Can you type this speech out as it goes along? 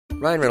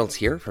Ryan Reynolds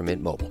here from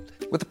Mint Mobile.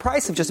 With the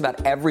price of just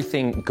about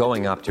everything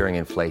going up during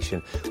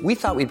inflation, we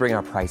thought we'd bring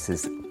our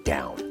prices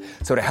down.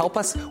 So to help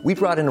us, we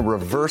brought in a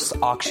reverse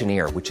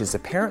auctioneer, which is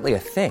apparently a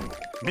thing.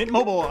 Mint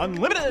Mobile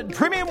Unlimited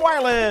Premium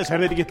Wireless. How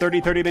to get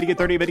 30, 30, bit to get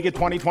 30, bit to get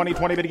 20, 20,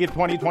 20, bit to get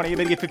 20, 20,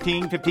 bit to get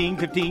 15, 15,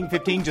 15,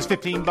 15, just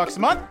 $15 a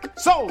month?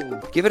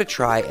 Sold! Give it a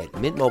try at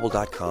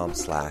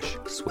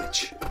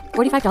mintmobile.com/switch.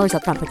 $45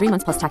 up front for 3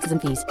 months plus taxes and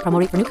fees. Promo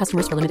rate for new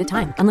customers for limited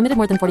time. Unlimited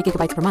more than 40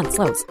 gigabytes per month.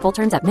 Slows full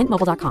terms at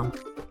mintmobile.com.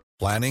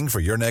 Planning for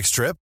your next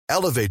trip?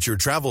 Elevate your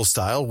travel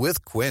style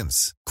with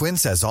Quince.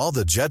 Quince has all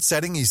the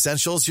jet-setting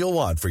essentials you'll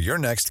want for your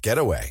next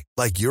getaway,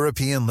 like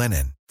European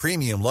linen,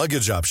 premium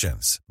luggage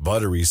options,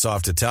 buttery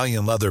soft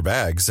Italian leather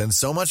bags, and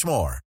so much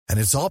more. And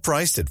it's all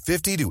priced at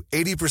 50 to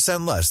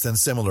 80% less than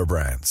similar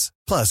brands.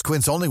 Plus,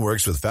 Quince only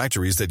works with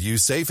factories that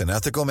use safe and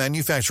ethical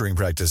manufacturing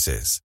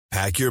practices.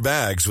 Pack your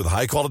bags with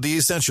high-quality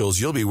essentials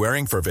you'll be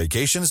wearing for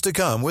vacations to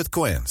come with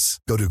Quince.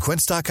 Go to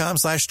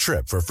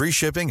quince.com/trip for free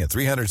shipping and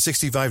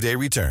 365-day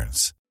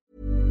returns.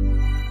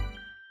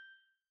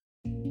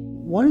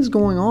 What is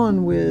going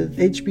on with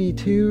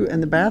HB2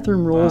 and the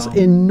bathroom rules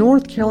in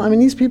North Carolina? I mean,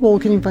 these people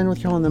can't even find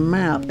North Carolina on the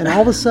map. And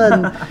all of a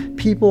sudden,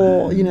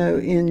 people,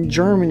 in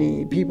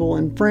Germany, people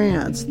in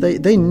France,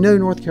 they know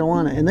North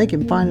Carolina and they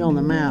can find it on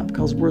the map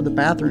because we're the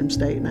bathroom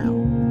state now.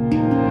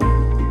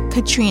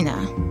 Katrina,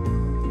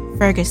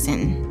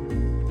 Ferguson,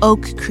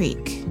 Oak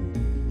Creek.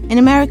 In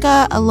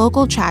America, a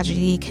local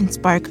tragedy can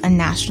spark a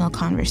national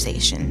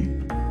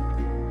conversation.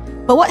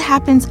 But what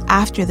happens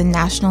after the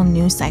national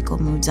news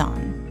cycle moves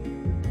on?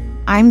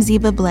 I'm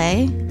Zeba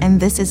Blay,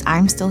 and this is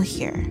I'm Still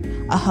Here,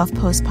 a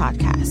HuffPost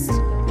podcast.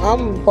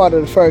 I'm part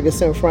of the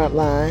Ferguson front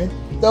line.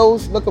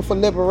 Those looking for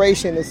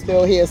liberation is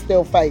still here,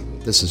 still fighting.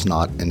 This is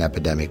not an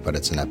epidemic, but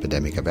it's an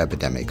epidemic of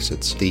epidemics.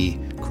 It's the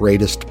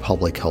greatest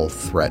public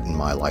health threat in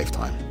my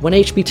lifetime. When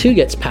HB2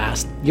 gets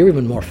passed, you're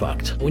even more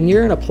fucked. When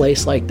you're in a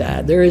place like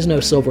that, there is no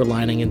silver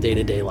lining in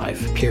day-to-day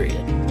life, period.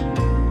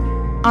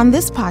 On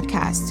this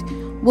podcast,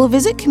 we'll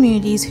visit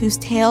communities whose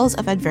tales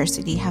of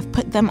adversity have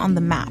put them on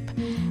the map,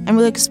 and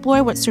we'll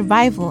explore what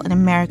survival in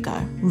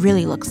America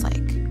really looks like.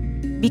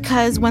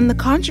 Because when the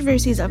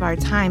controversies of our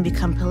time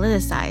become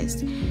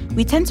politicized,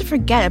 we tend to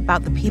forget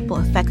about the people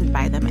affected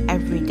by them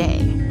every day.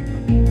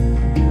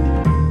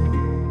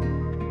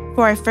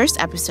 For our first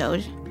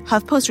episode,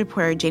 HuffPost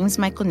reporter James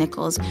Michael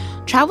Nichols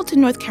traveled to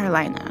North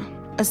Carolina,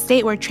 a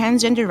state where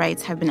transgender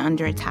rights have been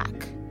under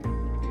attack.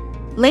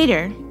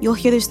 Later, you'll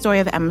hear the story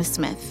of Emma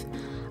Smith,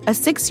 a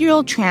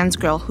 6-year-old trans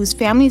girl whose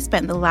family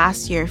spent the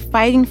last year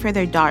fighting for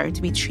their daughter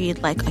to be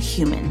treated like a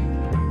human.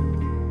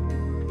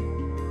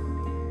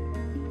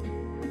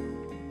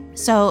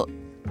 So,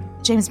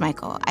 James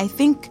Michael, I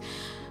think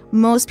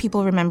most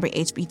people remember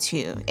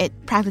HB2. It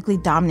practically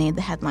dominated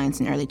the headlines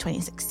in early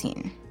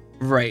 2016.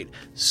 Right.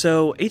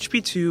 So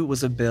HB2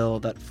 was a bill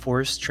that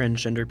forced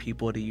transgender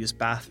people to use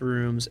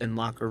bathrooms and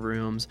locker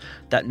rooms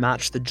that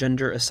matched the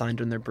gender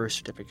assigned on their birth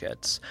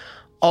certificates.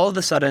 All of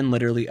a sudden,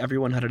 literally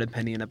everyone had an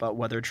opinion about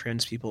whether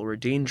trans people were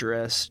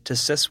dangerous to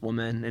cis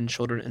women and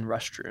children in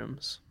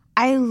restrooms.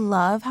 I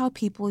love how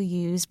people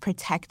use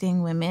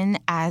protecting women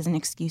as an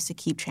excuse to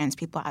keep trans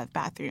people out of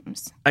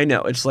bathrooms. I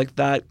know, it's like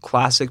that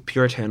classic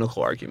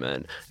puritanical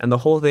argument, and the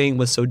whole thing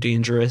was so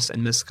dangerous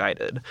and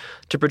misguided.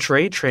 To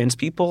portray trans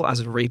people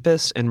as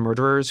rapists and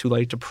murderers who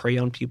like to prey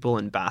on people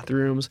in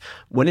bathrooms,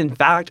 when in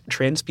fact,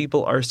 trans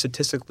people are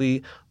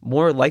statistically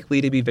more likely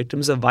to be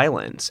victims of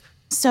violence.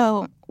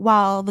 So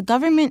while the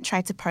government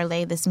tried to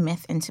parlay this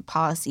myth into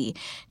policy,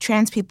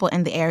 trans people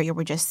in the area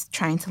were just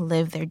trying to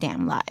live their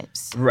damn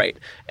lives. Right.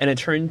 And it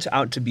turned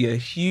out to be a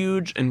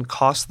huge and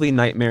costly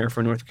nightmare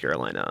for North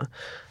Carolina.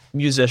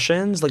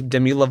 Musicians like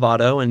Demi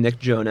Lovato and Nick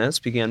Jonas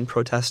began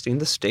protesting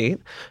the state,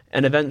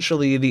 and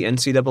eventually the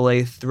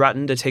NCAA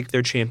threatened to take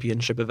their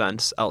championship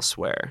events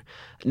elsewhere.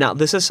 Now,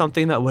 this is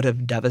something that would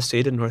have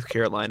devastated North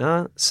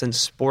Carolina since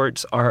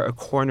sports are a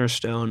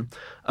cornerstone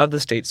of the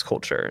state's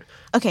culture.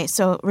 Okay,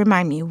 so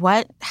remind me,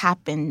 what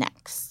happened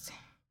next?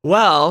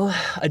 Well,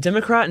 a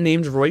Democrat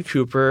named Roy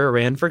Cooper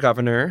ran for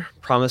governor,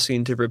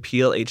 promising to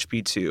repeal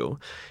HB2.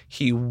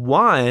 He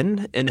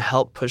won and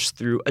helped push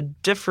through a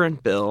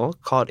different bill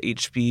called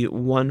HB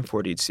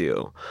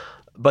 142.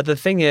 But the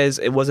thing is,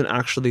 it wasn't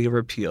actually a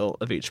repeal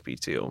of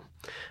HB2.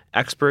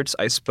 Experts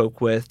I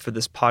spoke with for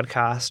this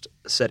podcast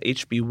said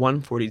HB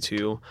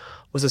 142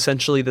 was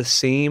essentially the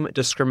same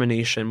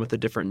discrimination with a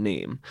different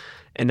name.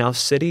 And now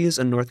cities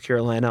in North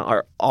Carolina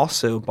are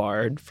also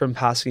barred from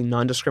passing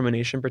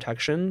non-discrimination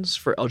protections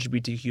for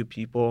LGBTQ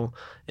people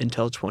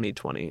until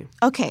 2020.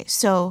 Okay,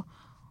 so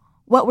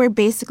what we're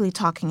basically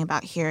talking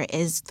about here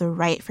is the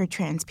right for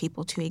trans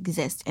people to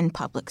exist in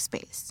public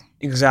space.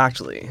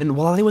 Exactly. And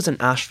while I was in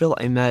Asheville,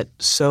 I met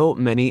so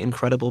many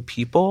incredible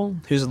people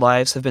whose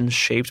lives have been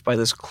shaped by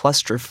this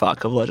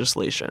clusterfuck of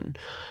legislation.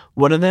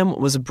 One of them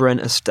was Bryn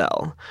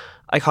Estelle.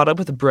 I caught up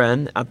with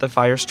Bryn at the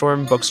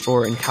Firestorm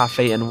Bookstore and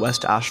Cafe in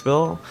West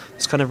Asheville,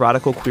 this kind of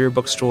radical queer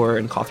bookstore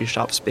and coffee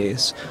shop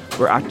space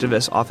where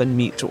activists often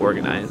meet to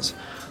organize.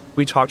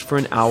 We talked for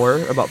an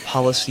hour about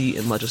policy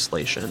and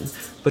legislation,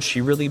 but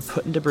she really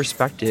put into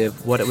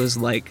perspective what it was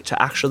like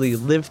to actually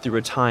live through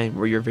a time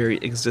where your very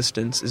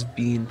existence is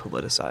being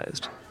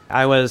politicized.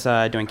 I was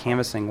doing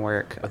canvassing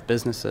work with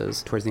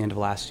businesses towards the end of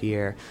last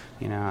year.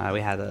 We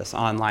had this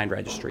online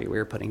registry we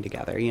were putting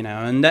together,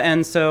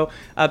 and so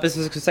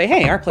businesses could say,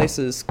 hey, our place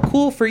is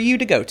cool for you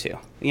to go to.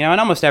 And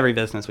almost every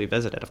business we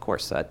visited, of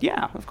course, said,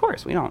 yeah, of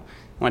course, we don't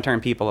want to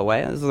turn people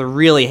away. Those are the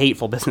really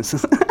hateful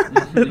businesses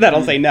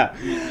that'll say no,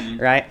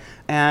 right?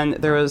 And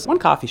there was one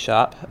coffee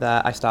shop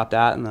that I stopped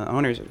at, and the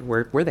owners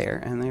were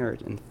there, and they were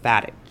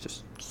emphatic,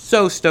 just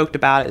so stoked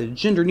about it. A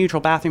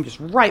gender-neutral bathroom just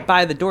right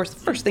by the door. It's the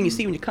first thing you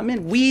see when you come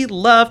in. We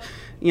love,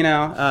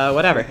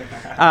 whatever.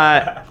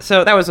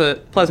 So that was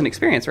a pleasant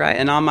experience, right?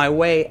 And on my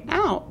way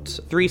out,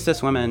 3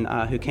 cis women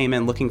who came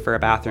in looking for a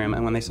bathroom,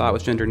 and when they saw it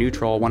was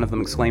gender-neutral, one of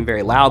them exclaimed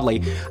very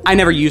loudly, I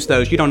never use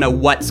those. You don't know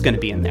what's going to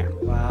be in there.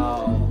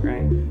 Wow.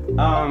 Right?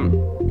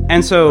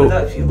 And so... What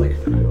did that feel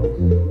like for you?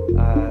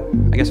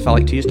 I guess it felt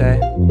like Tuesday.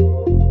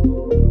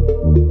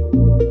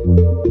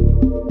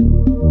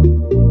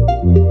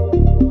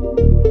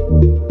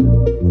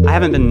 I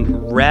haven't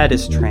been read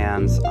as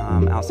trans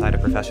outside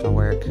of professional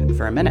work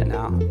for a minute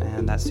now,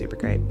 and that's super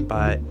great.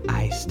 But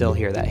I still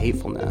hear that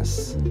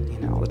hatefulness,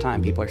 all the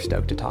time. People are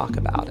stoked to talk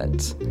about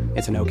it.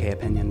 It's an okay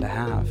opinion to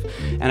have.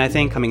 And I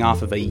think coming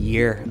off of a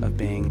year of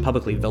being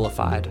publicly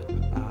vilified,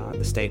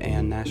 the state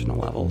and national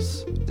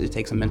levels, it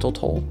takes a mental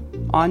toll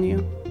on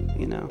you,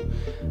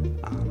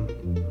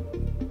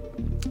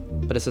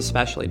 But it's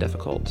especially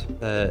difficult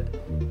that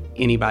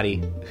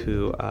anybody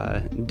who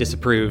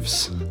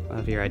disapproves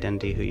of your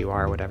identity, who you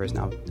are, whatever, is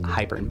now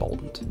hyper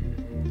emboldened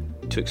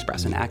to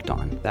express and act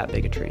on that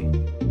bigotry.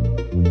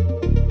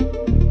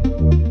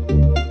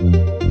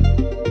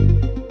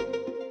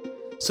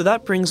 So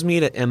that brings me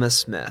to Emma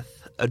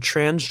Smith, a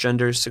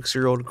transgender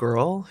 6-year-old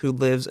girl who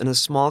lives in a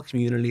small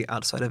community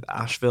outside of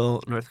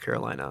Asheville, North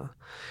Carolina.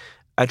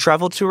 I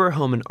traveled to her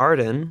home in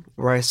Arden,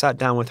 where I sat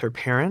down with her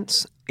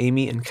parents,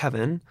 Amy and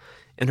Kevin,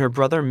 and her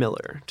brother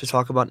Miller to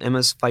talk about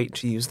Emma's fight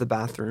to use the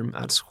bathroom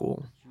at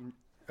school.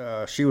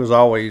 She was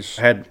always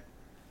had,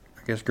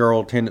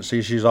 girl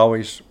tendencies. She's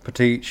always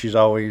petite. She's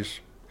always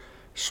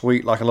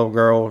sweet like a little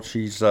girl.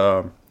 She's,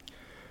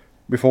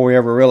 before we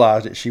ever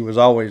realized it, she was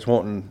always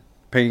wanting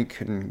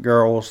pink and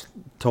girls,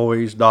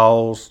 toys,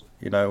 dolls.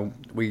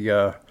 We,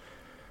 like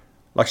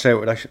I said,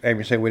 like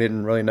Amy said, we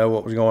didn't really know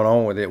what was going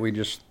on with it. We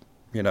just,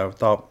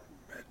 thought,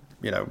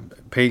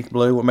 pink,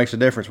 blue, what makes a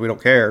difference? We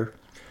don't care.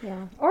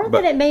 Yeah, or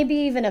that it may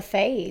be even a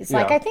phase.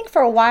 I think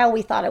for a while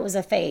we thought it was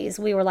a phase.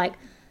 We were like,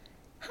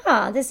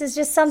 this is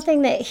just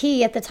something that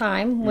he at the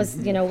time was,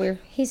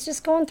 he's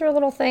just going through a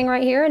little thing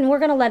right here, and we're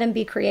going to let him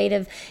be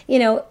creative,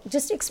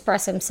 just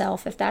express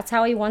himself if that's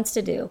how he wants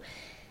to do.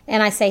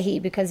 And I say he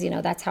because,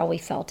 that's how we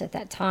felt at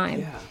that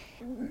time. Yeah.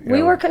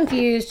 We were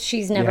confused.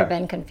 She's never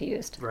been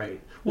confused. Right.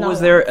 Well,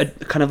 was there a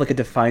kind of like a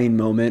defining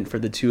moment for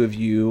the two of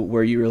you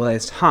where you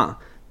realized,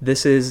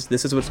 this is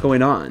what's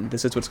going on.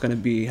 This is what's going to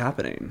be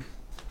happening?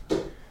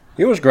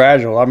 It was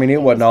gradual. It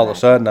wasn't all of a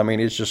sudden.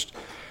 It's just,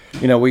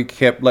 we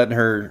kept letting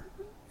her,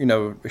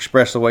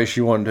 express the way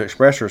she wanted to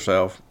express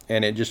herself.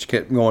 And it just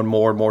kept going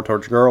more and more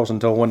towards girls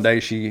until one day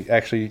she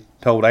actually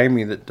told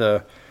Amy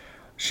that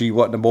she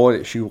wasn't a boy,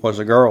 that she was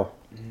a girl.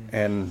 Mm-hmm.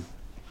 And,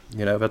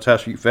 if that's how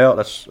she felt,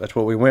 that's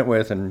what we went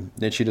with. And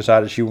then she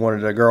decided she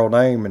wanted a girl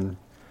name. And,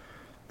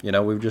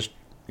 we've just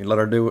let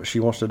her do what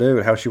she wants to do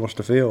and how she wants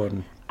to feel.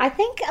 And I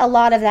think a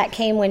lot of that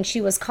came when she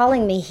was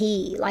calling me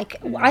he.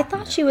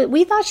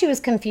 We thought she was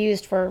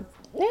confused for,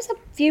 there's a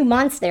few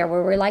months there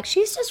where we're like,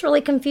 she's just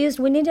really confused.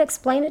 We need to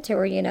explain it to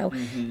her,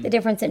 the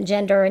difference in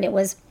gender. And it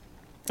was,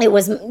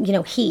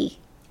 he.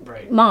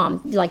 Right.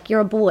 Mom, you're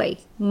a boy.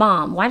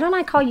 Mom, why don't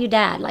I call you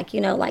dad?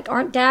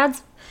 Aren't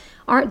dad,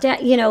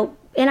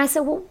 and I said,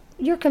 well,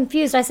 you're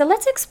confused. I said,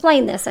 let's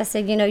explain this. I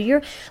said,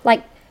 you're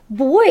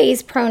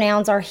boys'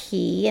 pronouns are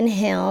he and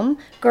him.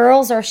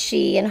 Girls are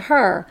she and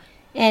her.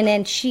 And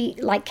then she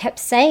kept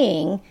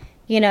saying,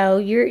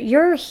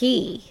 you're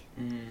he.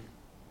 Mm.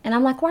 And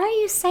I'm like, why are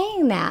you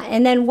saying that?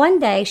 And then one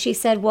day she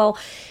said, well,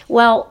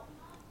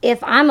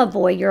 if I'm a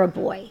boy, you're a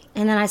boy.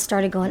 And then I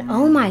started going,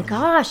 oh my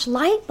gosh,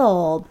 light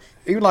bulb.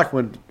 Even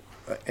when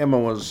Emma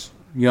was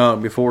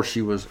young, before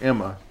she was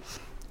Emma,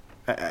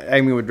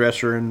 Amy would dress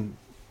her in,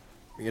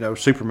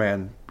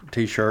 Superman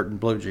t-shirt and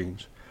blue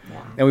jeans.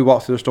 Yeah. And we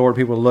walked through the store and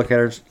people would look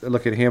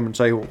at him and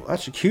say, well,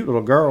 that's a cute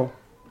little girl.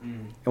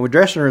 Mm. And we're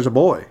dressing her as a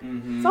boy.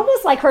 Mm-hmm. It's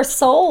almost like her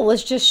soul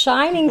was just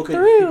shining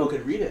through. People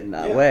could read it in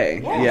that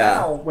way.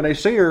 Yeah. When they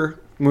see her,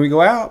 when we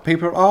go out,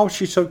 people are, oh,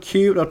 she's so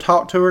cute. They'll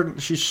talk to her.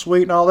 She's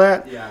sweet and all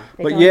that. Yeah.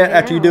 But yet,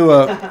 after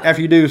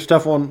you do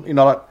stuff on,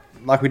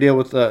 like we did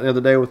with the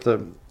other day with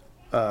the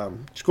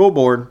school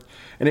board,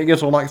 and it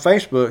gets on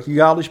Facebook, you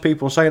got all these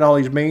people saying all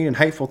these mean and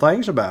hateful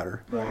things about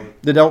her.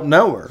 Right. They don't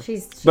know her.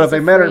 She's but if they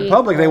met her in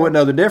public, they wouldn't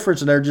know the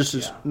difference, and they're just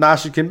as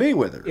nice as can be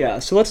with her. Yeah,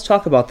 so let's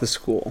talk about the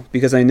school,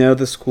 because I know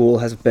the school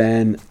has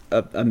been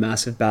a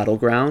massive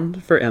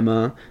battleground for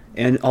Emma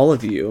and all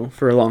of you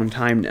for a long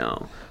time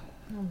now.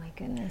 Oh, my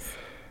goodness.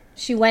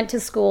 She went to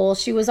school.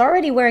 She was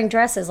already wearing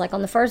dresses. Like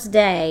on the first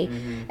day,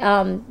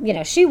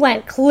 she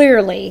went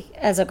clearly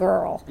as a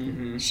girl.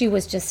 She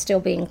was just still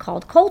being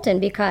called Colton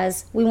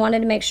because we wanted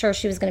to make sure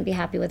she was going to be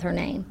happy with her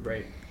name.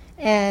 Right.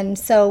 And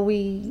so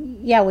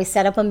we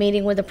set up a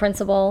meeting with the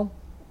principal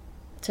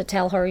to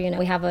tell her,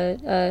 we have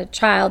a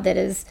child that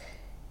is,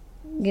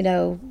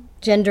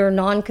 gender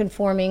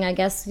non-conforming, I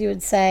guess you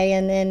would say.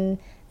 And then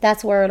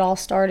that's where it all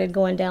started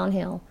going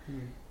downhill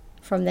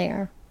from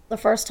there. The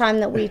first time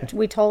that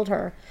we told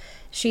her,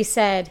 she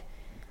said,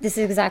 this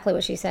is exactly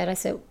what she said.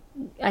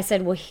 I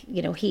said, well,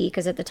 he,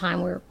 because at the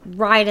time we're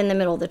right in the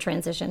middle of the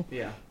transition.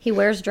 Yeah. He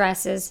wears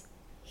dresses.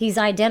 He's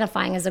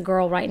identifying as a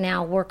girl right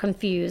now. We're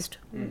confused.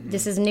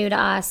 This is new to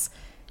us.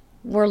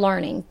 We're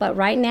learning. But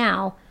right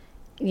now,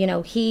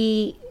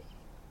 he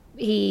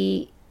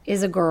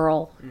is a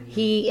girl.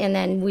 And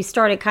then we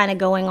started kind of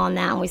going on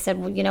that, and we said,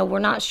 well, we're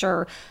not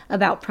sure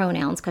about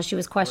pronouns, because she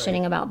was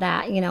questioning about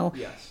that,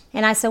 Yes.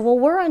 And I said, well,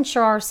 we're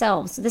unsure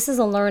ourselves. This is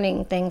a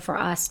learning thing for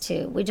us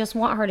too. We just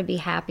want her to be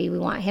happy. We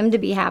want him to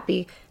be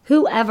happy,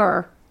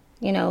 whoever,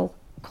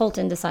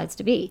 Colton decides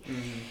to be.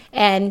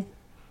 And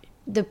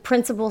the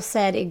principal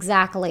said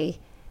exactly,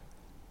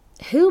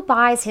 who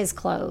buys his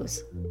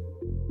clothes?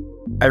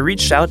 I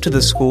reached out to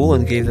the school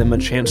and gave them a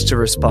chance to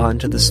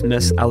respond to the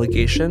Smiths'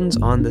 allegations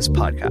on this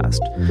podcast.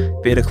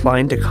 They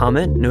declined to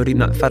comment, noting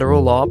that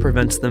federal law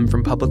prevents them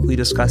from publicly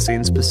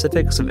discussing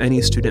specifics of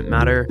any student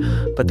matter,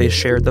 but they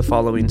shared the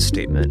following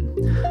statement.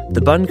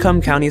 The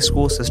Buncombe County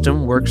School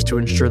System works to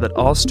ensure that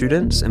all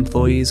students,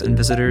 employees, and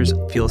visitors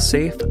feel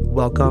safe,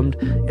 welcomed,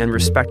 and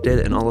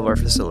respected in all of our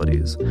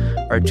facilities.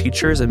 Our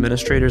teachers,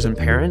 administrators, and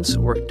parents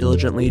work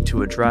diligently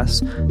to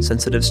address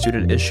sensitive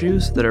student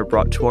issues that are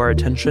brought to our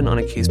attention on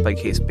a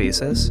case-by-case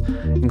basis,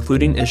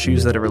 including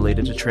issues that are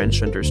related to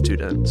transgender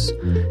students.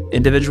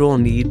 Individual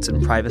needs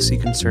and privacy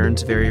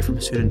concerns vary from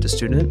student to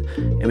student,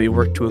 and we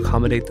work to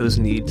accommodate those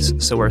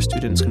needs so our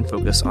students can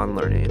focus on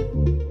learning.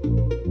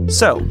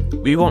 So,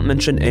 we won't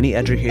mention any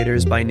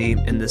educators by name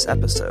in this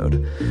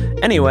episode.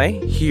 Anyway,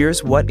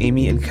 here's what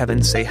Amy and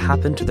Kevin say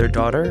happened to their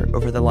daughter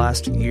over the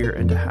last year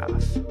and a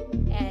half.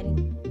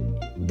 And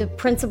the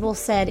principal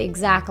said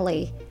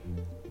exactly,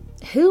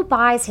 who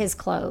buys his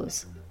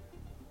clothes?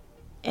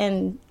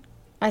 And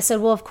I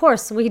said, well, of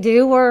course we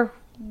do.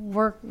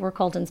 We're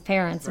Colton's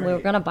parents, and we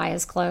were going to buy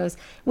his clothes.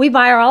 We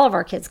buy all of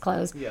our kids'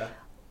 clothes. Yeah.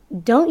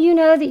 Don't you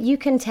know that you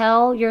can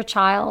tell your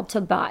child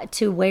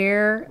to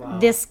wear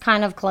this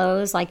kind of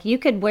clothes? Like, you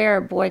could wear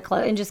boy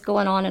clothes, and just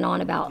going on and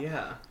on about.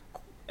 Yeah.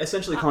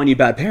 Essentially calling you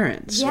bad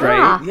parents, yeah.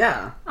 right?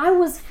 Yeah. I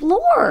was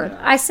floored.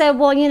 Yeah. I said,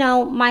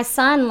 well, my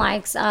son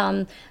likes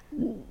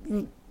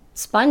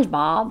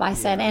SpongeBob, I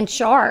said, and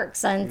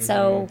sharks. And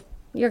so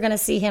you're going to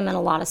see him in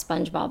a lot of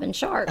SpongeBob and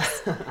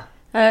sharks.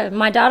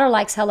 My daughter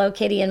likes Hello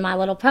Kitty and My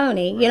Little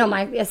Pony. Right.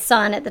 My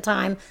son at the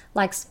time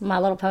likes My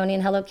Little Pony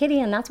and Hello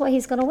Kitty, and that's what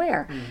he's going to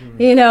wear.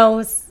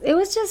 It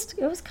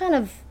was kind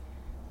of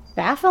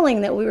baffling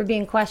that we were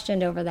being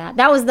questioned over that.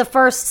 That was the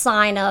first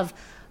sign of,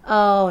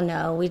 oh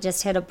no, we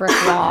just hit a brick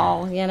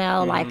wall,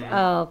 like,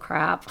 oh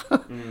crap.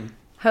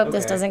 Hope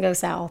this doesn't go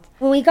south.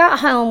 When we got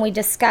home, we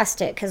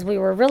discussed it because we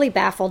were really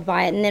baffled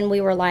by it, and then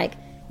we were like,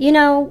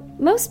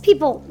 most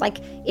people, like,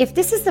 if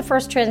this is the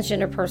first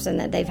transgender person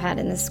that they've had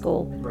in this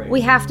school,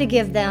 we have to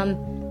give them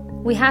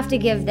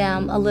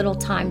a little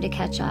time to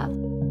catch up.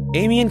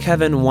 Amy and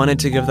Kevin wanted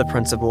to give the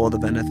principal the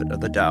benefit of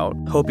the doubt,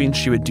 hoping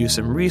she would do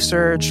some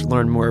research,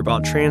 learn more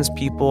about trans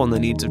people and the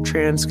needs of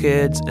trans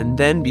kids, and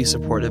then be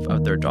supportive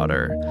of their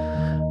daughter.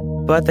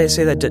 But they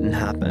say that didn't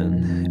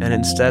happen, and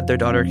instead their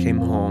daughter came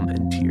home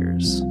in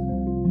tears.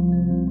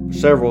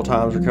 Several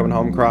times they're coming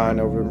home crying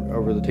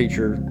over the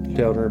teacher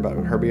telling her about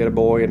her being a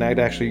boy, and they'd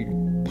actually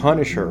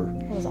punish her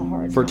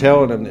for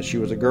telling them that she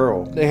was a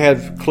girl. They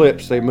had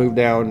clips they moved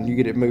down. You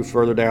get it moved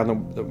further down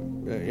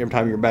every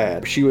time you're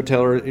bad. She would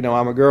tell her,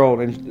 I'm a girl,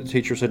 and the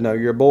teacher said, no,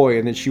 you're a boy,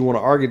 and then she want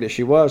to argue that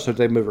she was, so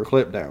they move her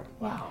clip down.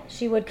 Wow.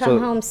 She would come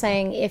home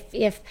saying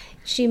if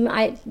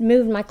I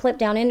moved my clip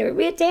down into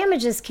it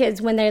damages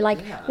kids when they're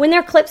when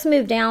their clips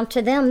move down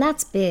to them,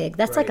 that's big.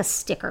 That's like a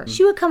sticker.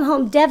 She would come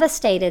home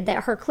devastated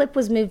that her clip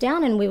was moved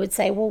down, and we would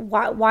say, well,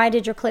 why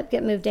did your clip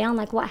get moved down?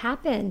 Like, what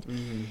happened?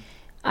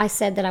 I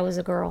said that I was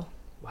a girl.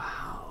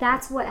 Wow.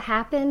 That's what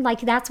happened?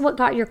 Like, that's what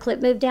got your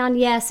clip moved down?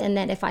 Yes, and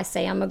that if I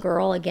say I'm a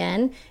girl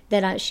again,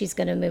 that she's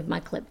going to move my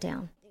clip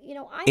down.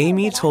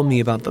 Amy told me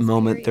about the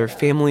moment their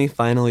family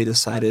finally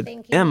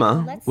decided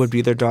Emma would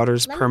be their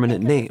daughter's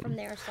permanent name.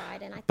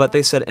 But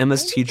they said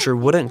Emma's teacher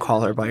wouldn't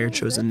call her by her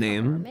chosen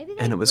name,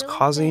 and it was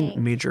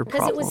causing major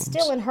problems. Because it was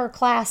still in her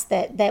class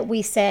that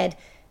we said,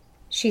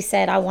 she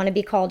said, I want to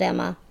be called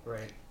Emma.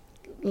 Right.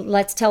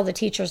 Let's tell the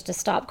teachers to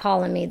stop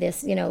calling me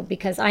this,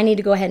 because I need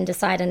to go ahead and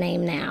decide a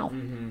name now.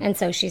 And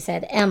so she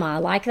said, Emma, I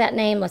like that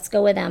name. Let's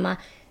go with Emma.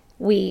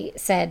 We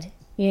said,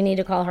 you need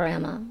to call her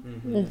Emma.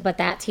 But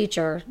that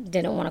teacher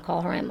didn't want to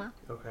call her Emma.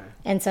 Okay.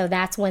 And so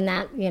that's when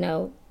that,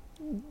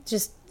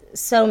 just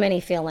so many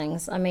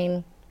feelings. I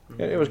mean,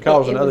 it was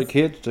causing other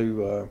kids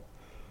to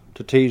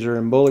to tease her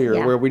and bully her,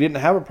 Yeah. where we didn't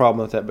have a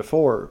problem with that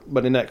before.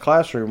 But in that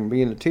classroom,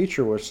 being the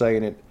teacher was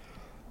saying it,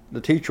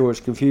 the teacher was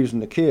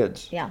confusing the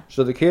kids. Yeah.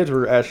 So the kids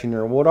were asking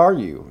her, "What are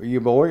you? Are you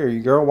a boy? Are you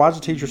a girl? Why is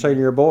the teacher saying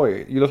you're a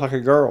boy? You look like a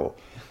girl."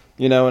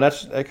 You know, and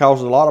that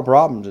causes a lot of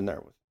problems in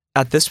there.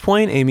 At this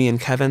point, Amy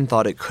and Kevin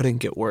thought it couldn't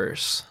get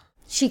worse.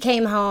 She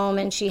came home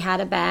and she had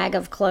a bag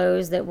of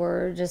clothes that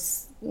were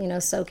just,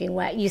 soaking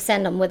wet. You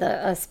send them with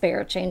a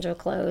spare change of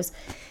clothes.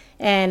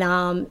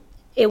 And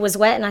it was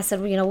wet, and I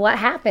said, what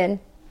happened?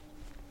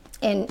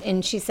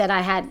 And she said,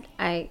 I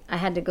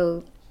had to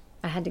go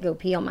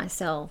pee on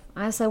myself.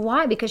 I said,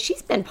 why? Because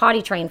she's been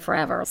potty trained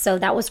forever. So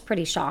that was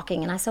pretty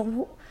shocking. And I said,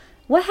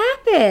 what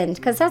happened?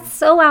 Because that's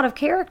so out of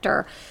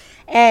character.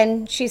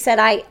 And she said,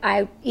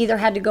 I either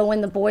had to go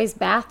in the boys'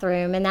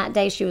 bathroom, and that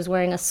day she was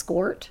wearing a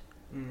skirt,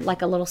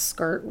 like a little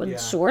skirt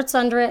with shorts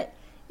under it,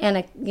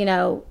 and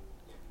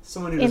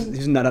someone who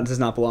does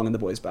not belong in the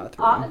boys'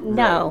 bathroom.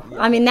 No. Right.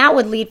 I mean, that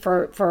would lead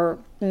for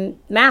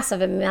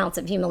massive amounts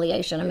of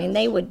humiliation. I mean,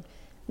 they would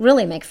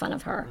really make fun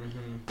of her.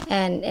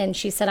 And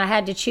she said, I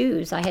had to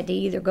choose. I had to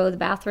either go to the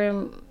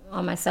bathroom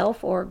on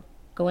myself or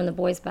go in the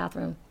boys'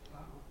 bathroom.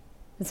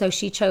 And so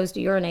she chose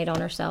to urinate on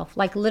herself.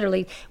 Like,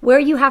 literally, where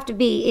you have to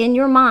be in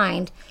your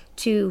mind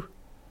to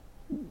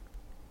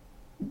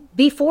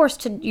be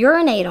forced to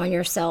urinate on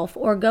yourself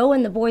or go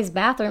in the boys'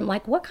 bathroom.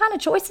 Like, what kind of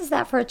choice is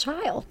that for a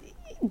child?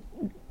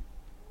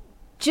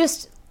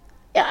 It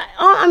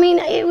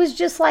was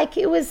just like,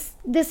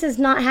 this is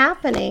not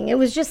happening. It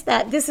was just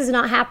that this is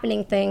not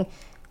happening thing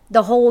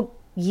the whole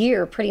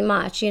year, pretty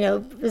much.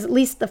 At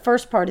least the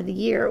first part of the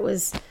year, it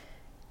was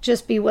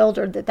just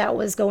bewildered that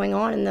was going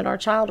on and that our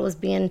child was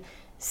being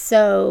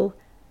so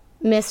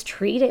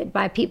mistreated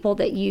by people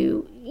that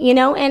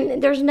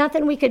and there's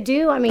nothing we could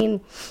do. I mean,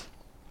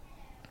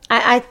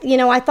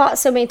 I thought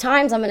so many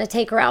times, I'm going to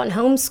take her out and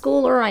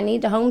homeschool her. I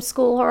need to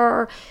homeschool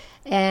her.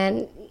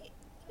 And,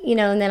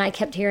 and then I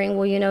kept hearing,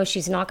 well,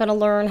 she's not going to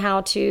learn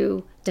how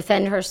to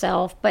defend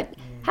herself. But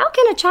how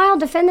can a child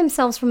defend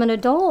themselves from an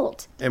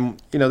adult?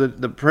 And,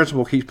 the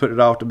principal keeps putting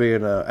it off to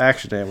being an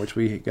accident, which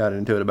we got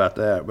into it about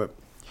that. But,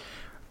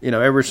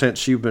 ever since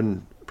she's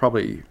been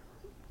probably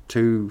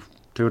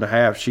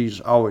 2.5,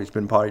 she's always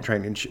been potty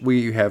trained. And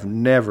we have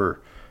never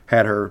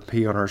had her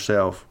pee on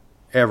herself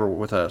ever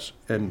with us,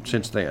 and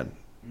since then.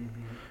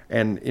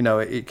 And,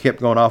 it kept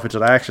going off. It's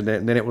an accident.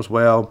 And then it was,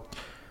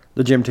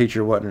 the gym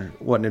teacher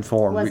wasn't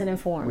informed.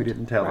 We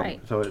didn't tell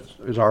him. So it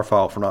was our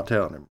fault for not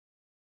telling him.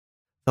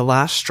 The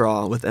last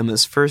straw with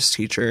Emma's first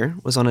teacher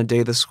was on a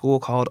day the school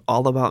called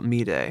All About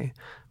Me Day,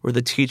 where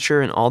the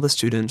teacher and all the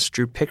students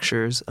drew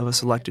pictures of a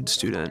selected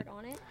student.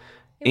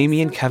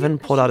 Amy and Kevin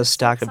pulled out a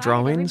stack of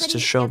drawings to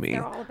show me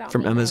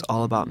from Emma's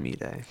All About Me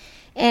Day.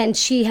 And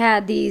she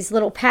had these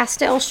little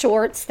pastel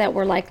shorts that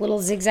were like little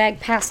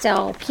zigzag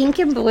pastel, pink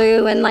and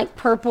blue and like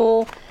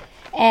purple.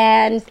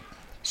 And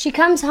she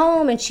comes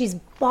home and she's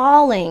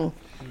bawling.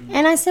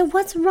 And I said,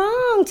 what's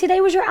wrong? Today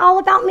was your All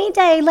About Me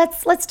Day.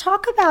 Let's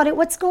talk about it.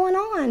 What's going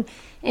on?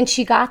 And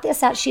she got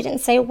this out. She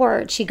didn't say a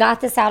word. She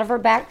got this out of her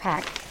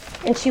backpack.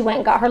 And she went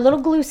and got her little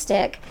glue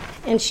stick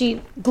and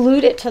she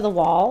glued it to the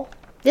wall.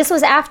 This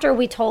was after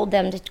we told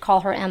them to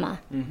call her Emma.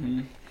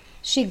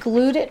 She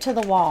glued it to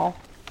the wall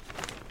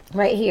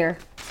right here.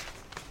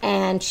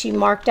 And she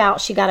marked out,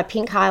 she got a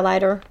pink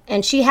highlighter.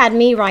 And she had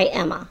me write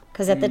Emma,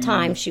 because at the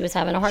time she was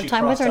having a hard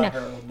time with her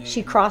name.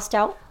 She crossed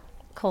out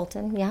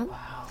Colton, yeah.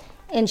 Wow.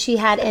 And she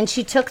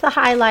took the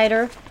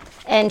highlighter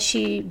and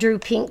she drew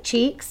pink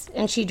cheeks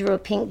and she drew a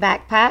pink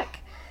backpack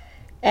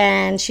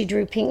and she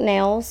drew pink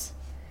nails.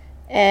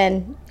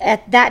 And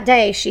at that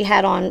day, she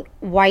had on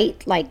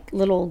white, like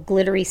little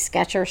glittery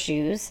Skechers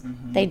shoes.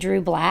 They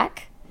drew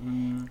black.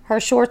 Her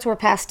shorts were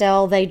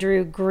pastel. They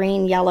drew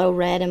green, yellow,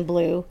 red, and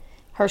blue.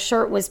 Her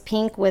shirt was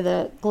pink with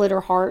a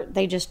glitter heart.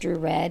 They just drew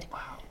red. Wow.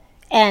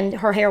 And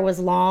her hair was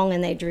long,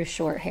 and they drew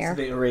short hair.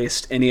 So they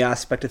erased any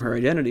aspect of her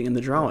identity in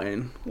the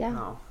drawing. Yeah.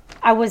 Wow.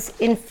 I was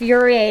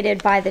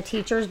infuriated by the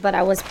teachers, but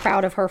I was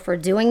proud of her for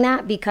doing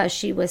that because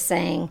she was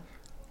saying,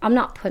 I'm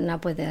not putting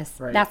up with this.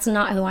 Right. That's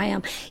not who I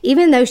am.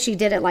 Even though she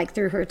did it like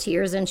through her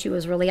tears and she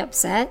was really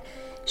upset,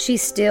 she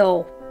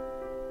still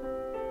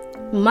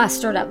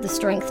mustered up the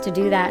strength to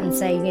do that and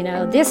say,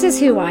 this is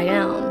who I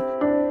am.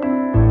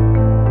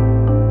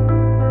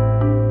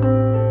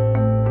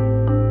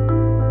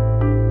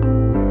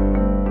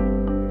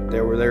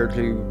 They were there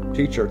to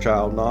teach our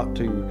child, not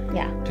to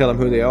tell them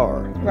who they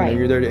are. Right.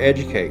 You're there to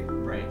educate.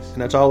 Right.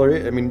 And that's all there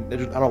is. I mean, I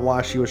don't know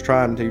why she was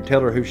trying to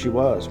tell her who she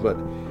was, but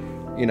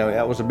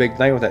that was a big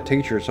thing with that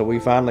teacher. So we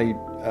finally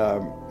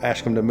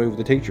asked them to move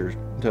the teachers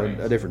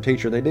to a different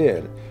teacher. They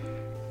did.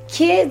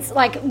 Kids,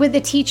 like with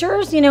the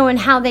teachers, and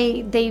how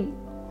they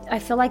I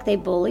feel like they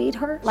bullied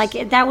her.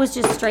 Like that was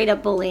just straight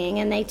up bullying.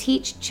 And they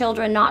teach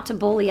children not to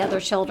bully other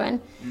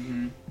children.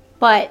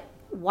 But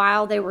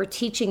while they were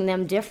teaching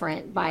them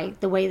different by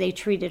the way they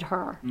treated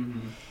her.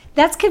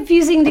 That's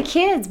confusing to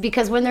kids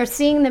because when they're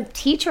seeing the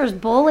teachers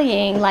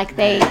bullying, like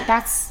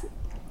that's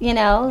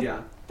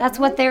That's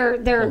what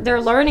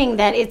they're learning,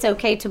 that it's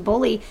okay to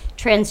bully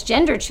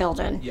transgender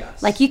children.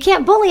 Yes. Like, you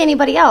can't bully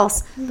anybody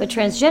else, but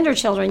transgender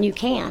children you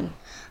can.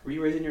 Were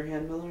you raising your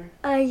hand, Miller?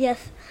 Yes.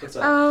 What's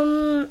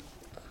up?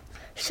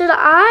 Should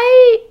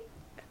I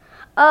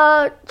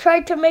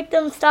try to make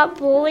them stop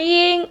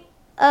bullying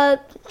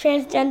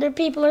transgender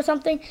people or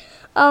something?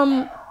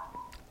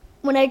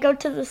 When I go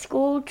to the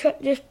school,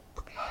 just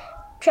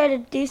try to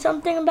do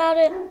something about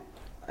it?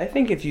 I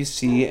think if you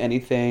see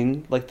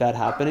anything like that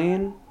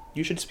happening,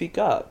 you should speak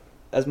up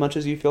as much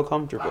as you feel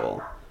comfortable.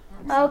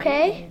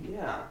 Okay.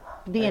 Yeah.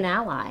 Be an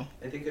ally.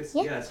 I think it's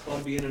it's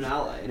called being an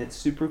ally, and it's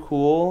super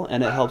cool,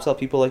 and it helps out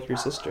people like your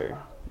sister,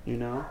 you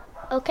know?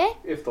 Okay.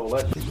 If they'll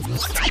let you.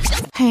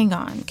 Hang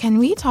on, can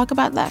we talk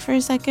about that for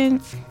a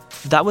second?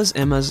 That was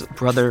Emma's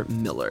brother,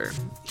 Miller.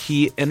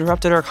 He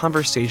interrupted our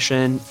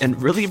conversation and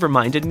really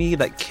reminded me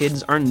that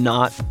kids are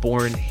not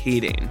born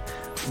hating.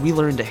 We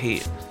learn to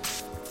hate.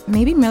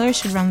 Maybe Miller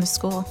should run the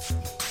school.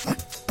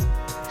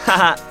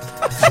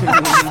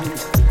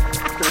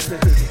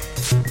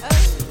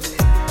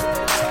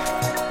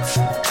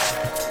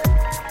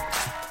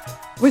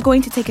 We're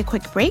going to take a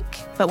quick break,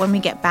 but when we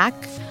get back,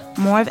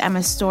 more of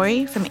Emma's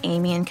story from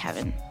Amy and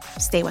Kevin.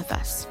 Stay with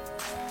us.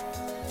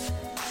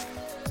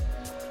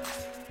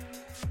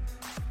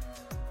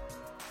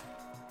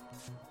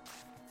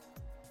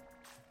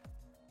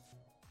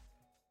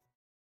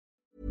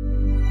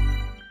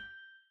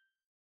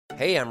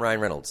 Hey, I'm Ryan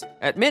Reynolds.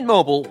 At Mint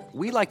Mobile,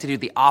 we like to do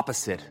the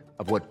opposite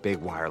of what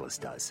Big Wireless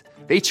does.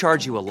 They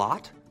charge you a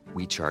lot,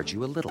 we charge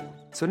you a little.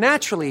 So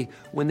naturally,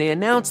 when they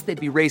announced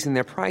they'd be raising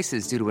their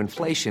prices due to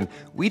inflation,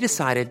 we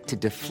decided to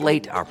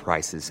deflate our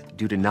prices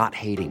due to not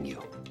hating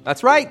you.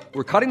 That's right.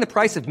 We're cutting the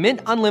price of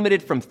Mint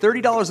Unlimited from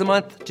 $30 a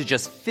month to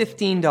just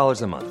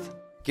 $15 a month.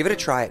 Give it a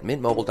try at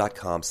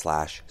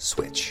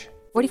mintmobile.com/switch.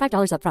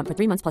 $45 up front for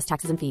 3 months plus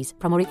taxes and fees.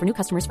 Promo rate for new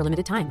customers for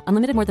limited time.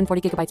 Unlimited more than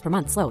 40 gigabytes per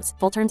month. Slows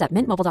full terms at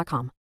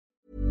mintmobile.com.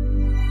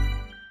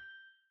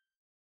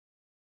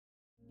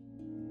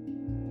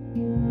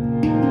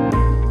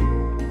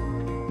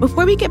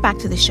 Before we get back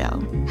to the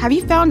show, have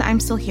you found I'm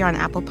Still Here on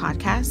Apple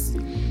Podcasts?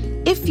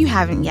 If you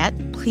haven't yet,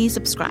 please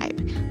subscribe,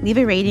 leave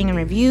a rating and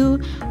review,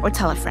 or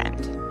tell a friend.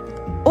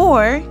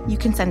 Or you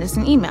can send us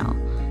an email,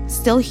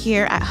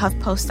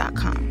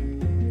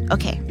 stillhere@huffpost.com.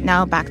 Okay,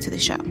 now back to the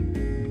show.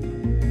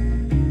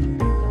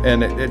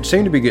 And it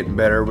seemed to be getting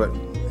better,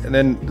 and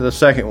then the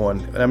second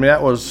one, I mean,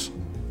 that was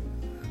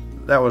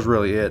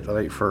really it, I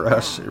think, for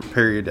us,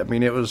 period. I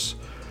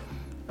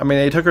mean,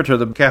 they took her to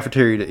the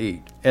cafeteria to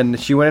eat, and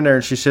she went in there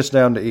and she sits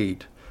down to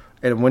eat.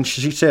 And when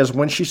she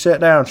sat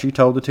down, she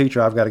told the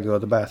teacher, "I've got to go to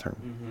the bathroom."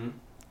 Mm-hmm.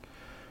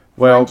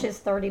 Well, Lunch is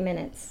 30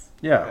 minutes.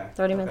 Yeah.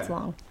 30 minutes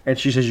long. And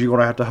she says, "You're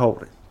going to have to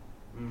hold it."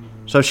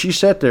 Mm-hmm. So she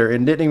sat there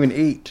and didn't even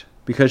eat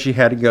because she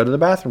had to go to the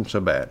bathroom so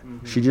bad.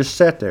 Mm-hmm. She just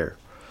sat there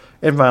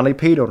and finally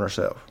peed on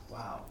herself.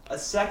 Wow. A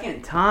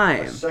second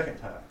time.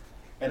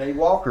 And they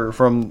walk her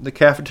from the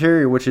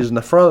cafeteria, which is in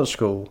the front of the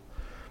school,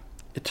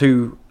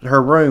 to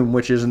her room,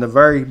 which is in the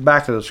very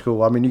back of the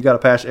school. I mean, you got to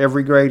pass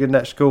every grade in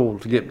that school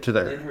to get to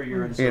there. In her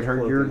urine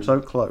so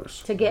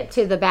close. To get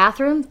to the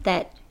bathroom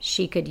that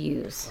she could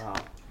use. Wow.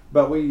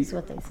 But that's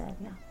what they said,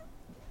 yeah.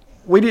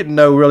 We didn't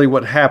know really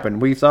what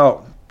happened. We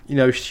thought,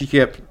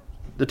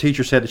 the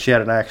teacher said that she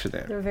had an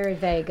accident. They're very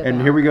vague about it.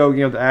 And here we go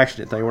again with the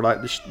accident thing. We're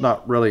like, this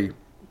not really,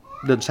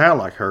 doesn't sound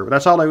like her. But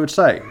that's all they would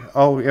say.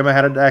 "Oh, Emma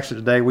had an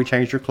accident today. We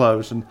changed her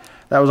clothes." And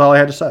that was all they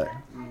had to say.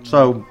 Mm-hmm.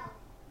 So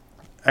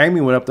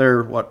Amy went up there,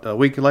 a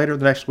week later,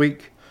 the next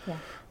week,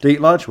 to eat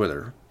lunch with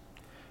her.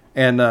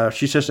 And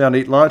she sits down to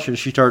eat lunch, and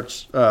she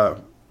starts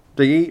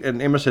to eat,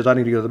 and Emma says, "I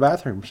need to go to the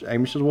bathroom."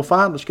 Amy says, "Well,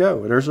 fine, let's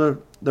go." And there's a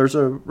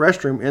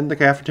restroom in the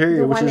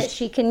cafeteria, which is that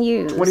she can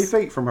use. 20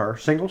 feet from her,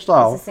 single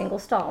stall. It's a single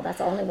stall. That's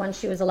the only one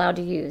she was allowed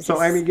to use.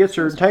 So Amy gets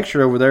her and takes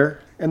her over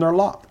there, and they're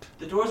locked.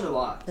 The doors are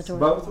locked.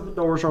 Both of the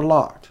doors are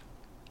locked.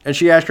 And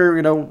she asked her,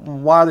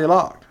 "Why are they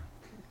locked?"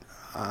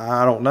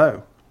 "I don't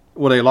know."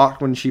 "Were they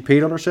locked when she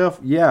peed on herself?"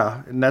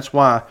 "Yeah, and that's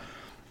why."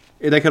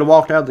 They could have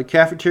walked out the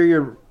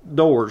cafeteria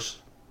doors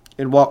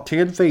and walked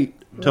 10 feet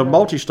to a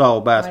multi-stall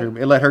bathroom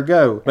and let her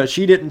go. But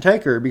she didn't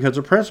take her because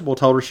the principal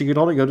told her she could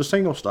only go to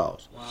single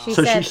stalls. Wow. She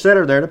set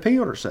her there to pee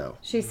on herself.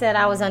 She said,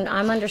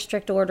 I'm under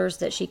strict orders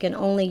that she can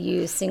only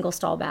use single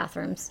stall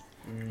bathrooms.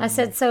 I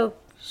said, so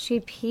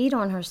she peed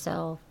on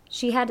herself.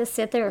 She had to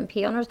sit there and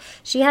pee on herself.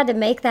 She had to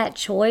make that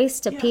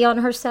choice to pee on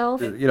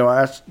herself. I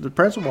asked the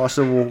principal, I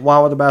said, "Well, why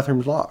were the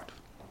bathrooms locked?"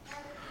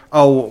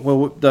 "Oh,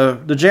 well,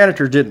 the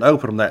janitors didn't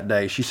open them that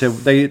day." She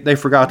said, they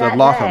forgot to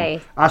lock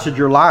them. I said,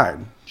 "You're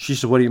lying." She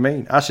said, "What do you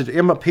mean?" I said,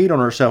 "Emma peed on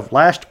herself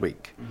last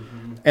week,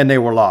 and they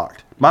were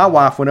locked. My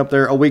wife went up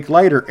there a week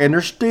later, and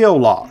they're still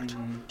locked."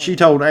 She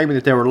told Amy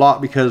that they were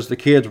locked because the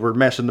kids were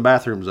messing the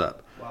bathrooms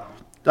up. Wow.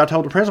 I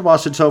told the principal, I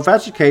said, "So if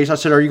that's the case," I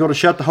said, "are you going to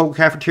shut the whole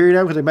cafeteria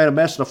down because they made a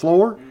mess on the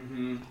floor?"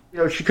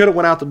 Mm-hmm. She could have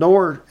went out the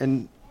door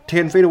and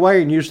 10 feet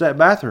away and used that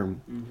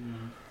bathroom. Mm-hmm.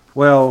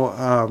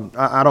 Well,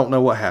 I don't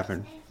know what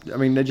happened. I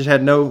mean, they just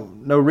had no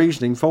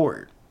reasoning for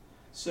it.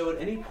 So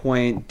at any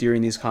point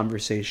during these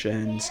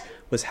conversations,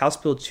 Was House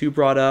Bill 2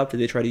 brought up? Did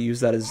they try to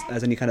use that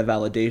as any kind of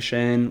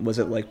validation? Was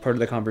it like part of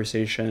the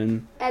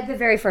conversation? At the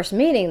very first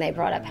meeting, they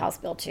brought up House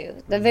Bill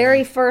 2. The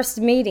very first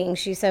meeting,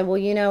 she said, well,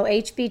 you know,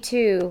 HB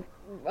 2,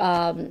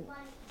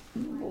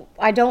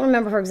 I don't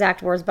remember her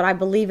exact words, but I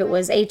believe it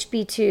was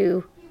HB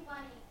 2.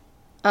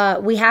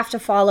 We have to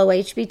follow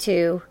HB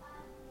 2,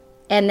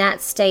 and that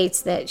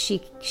states that she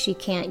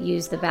can't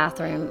use the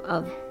bathroom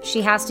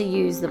she has to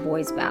use the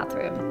boys'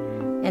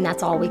 bathroom, and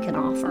that's all we can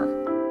offer.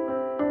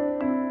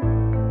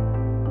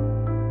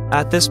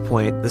 At this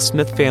point, the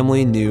Smith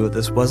family knew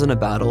this wasn't a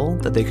battle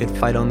that they could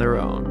fight on their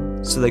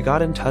own, so they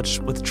got in touch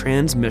with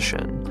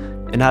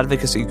Transmission, an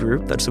advocacy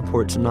group that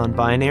supports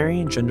non-binary,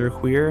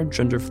 genderqueer,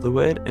 gender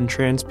fluid, and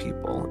trans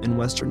people in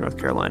Western North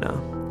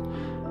Carolina.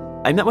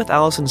 I met with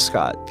Allison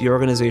Scott, the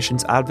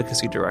organization's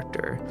advocacy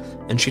director,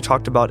 and she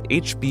talked about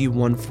HB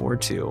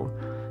 142,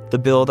 the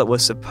bill that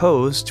was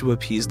supposed to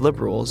appease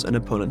liberals and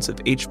opponents of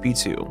HB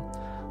 2.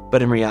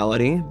 But in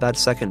reality, that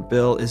second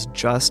bill is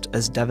just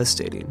as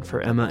devastating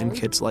for Emma and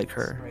kids like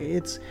her.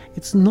 It's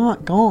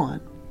not gone.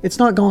 It's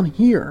not gone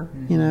here,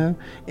 you know,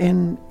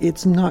 and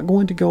it's not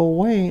going to go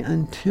away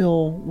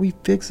until we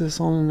fix this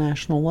on a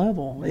national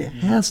level. It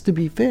has to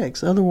be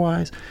fixed.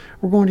 Otherwise,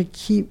 we're going to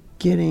keep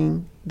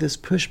getting this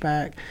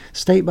pushback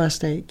state by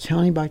state,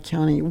 county by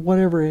county,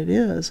 whatever it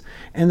is,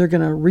 and they're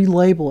going to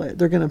relabel it.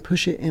 They're going to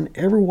push it in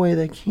every way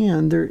they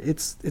can.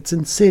 It's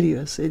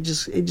insidious.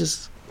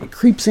 It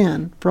creeps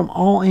in from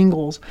all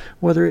angles,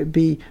 whether it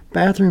be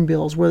bathroom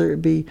bills, whether it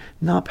be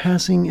not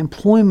passing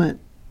employment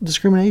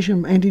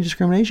discrimination,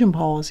 anti-discrimination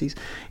policies.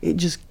 It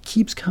just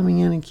keeps coming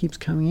in and keeps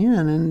coming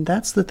in, and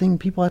that's the thing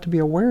people have to be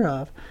aware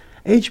of.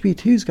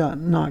 HB2's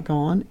not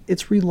gone.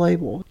 It's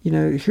relabeled. You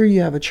know, here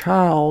you have a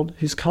child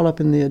who's caught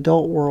up in the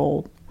adult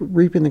world,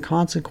 reaping the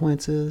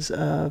consequences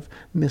of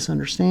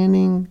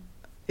misunderstanding,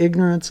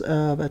 ignorance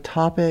of a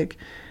topic,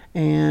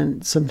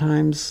 and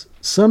sometimes,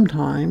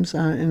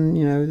 and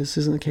you know, this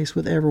isn't the case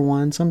with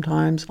everyone,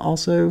 sometimes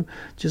also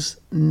just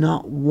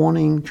not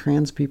wanting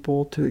trans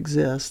people to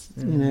exist,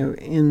 you know,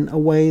 in a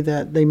way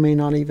that they may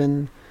not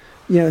even,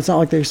 you know, it's not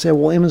like they say,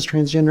 well, Emma's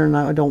transgender and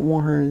I don't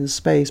want her in this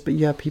space, but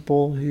you have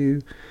people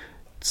who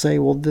say,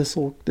 well,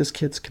 this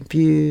kid's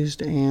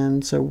confused,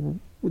 and so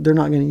they're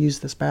not going to use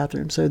this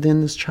bathroom. So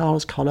then this child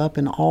is caught up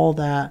in all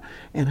that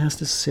and has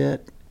to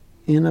sit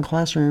in a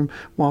classroom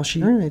while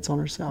she urinates on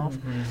herself.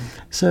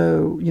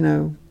 So, you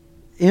know,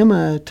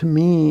 Emma, to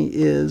me,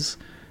 is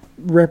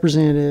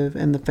representative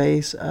and the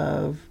face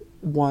of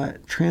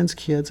what trans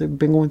kids have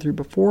been going through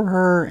before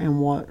her and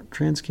what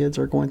trans kids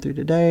are going through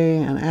today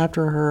and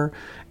after her.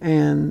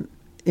 And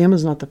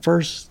Emma's not the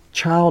first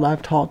child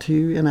I've talked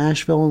to in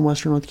Asheville in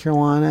Western North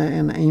Carolina,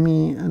 and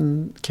Amy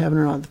and Kevin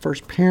are not the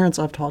first parents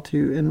I've talked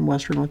to in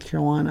Western North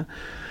Carolina.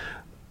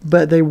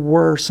 But they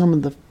were some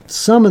of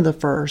the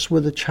first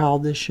with a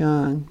child this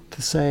young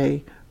to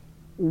say,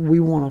 we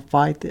want to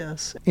fight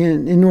this.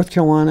 In North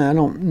Carolina, I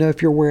don't know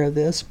if you're aware of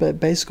this, but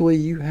basically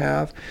you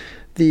have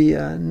the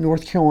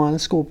North Carolina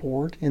School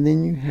Board, and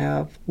then you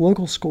have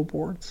local school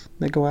boards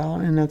that go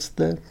out, and that's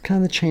the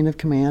kind of the chain of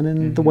command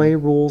and the way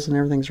rules and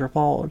everything's are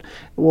followed.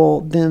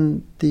 Well,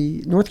 then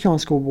the North Carolina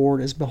School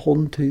Board is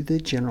beholden to the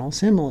General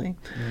Assembly.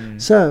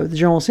 So the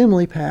General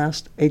Assembly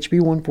passed HB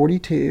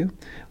 142,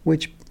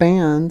 which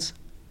bans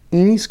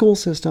any school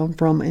system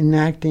from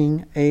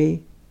enacting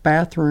a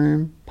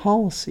bathroom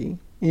policy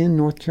in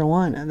North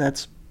Carolina.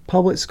 That's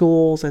public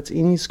schools, that's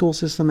any school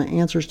system that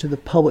answers to the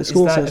public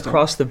school system. Is that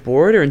across the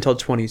board or until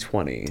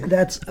 2020?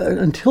 That's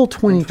until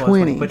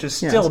 2020. Which is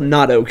still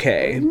not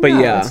okay. But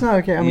no, it's not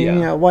okay. I mean, you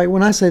know, like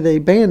when I say they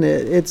banned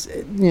it, it's,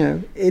 you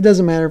know, it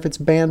doesn't matter if it's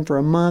banned for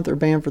a month or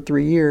banned for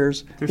 3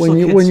 years. When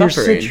you're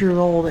 6 years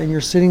old and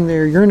you're sitting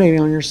there urinating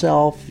on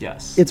yourself,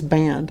 it's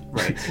banned.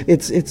 Right.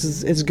 It's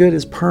as good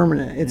as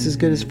permanent. It's as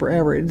good as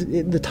forever.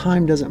 The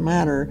time doesn't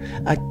matter.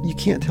 You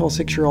can't tell a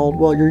 6-year-old,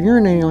 well, you're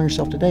urinating on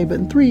yourself today, but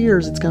in 3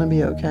 years it's going to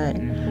be okay.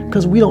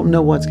 Because we don't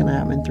know what's going to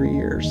happen in 3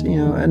 years. You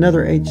know,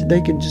 another age, they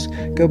could just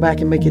go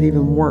back and make it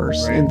even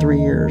worse in 3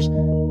 years.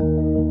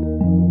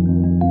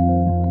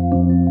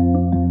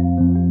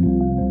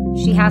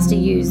 She has to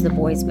use the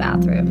boys'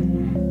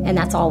 bathroom, and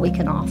that's all we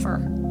can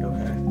offer.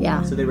 Okay.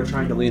 Yeah. So they were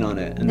trying to lean on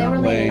it. They were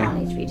leaning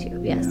on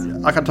HB2, yes.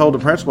 Like I told the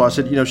principal, I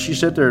said, you know, she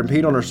sat there and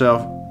peed on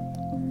herself,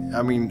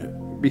 I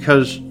mean,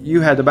 because you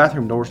had the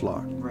bathroom doors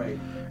locked. Right.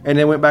 And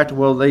they went back to,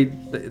 well, they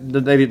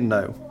didn't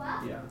know.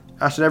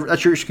 I said,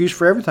 that's your excuse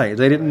for everything.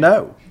 They didn't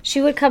know. She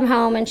would come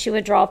home and she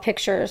would draw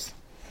pictures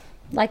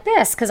like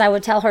this, because I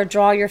would tell her,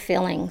 draw your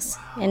feelings.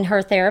 Wow. And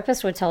her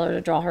therapist would tell her to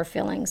draw her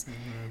feelings.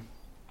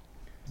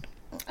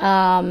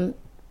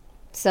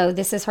 So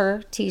this is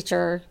her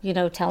teacher, you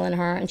know, telling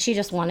her, and she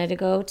just wanted to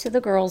go to the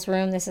girls'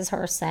 room. This is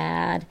her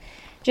sad.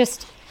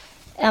 Just,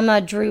 Emma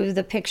drew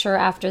the picture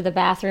after the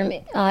bathroom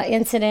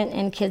incident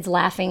and kids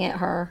laughing at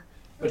her.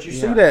 But you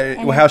see that,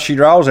 how she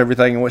draws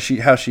everything and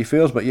how she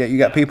feels, but yet you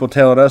got people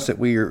telling us that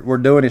we're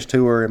doing this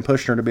to her and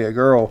pushing her to be a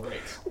girl.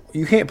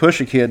 You can't push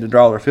a kid to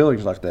draw their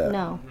feelings like that.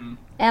 No.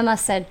 Emma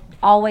said,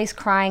 always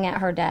crying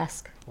at her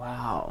desk.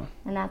 Wow.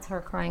 And that's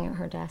her crying at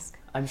her desk.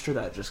 I'm sure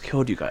that just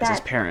killed you guys as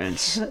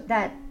parents.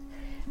 That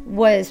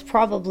was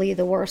probably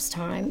the worst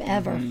time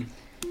ever.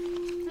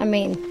 I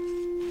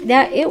mean,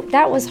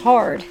 that was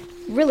hard,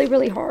 really,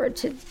 really hard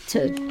to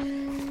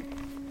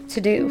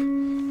do.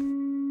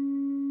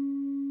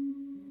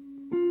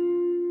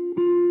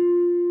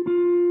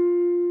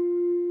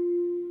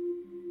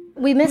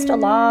 We missed a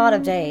lot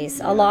of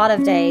days.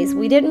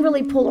 We didn't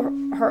really pull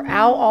her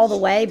out all the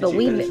way, but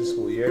we finish the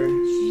school year?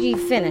 She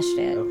finished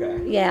it.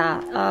 Okay.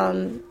 Yeah.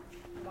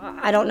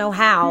 I don't know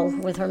how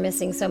with her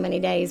missing so many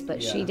days,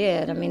 but she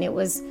did. I mean, it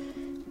was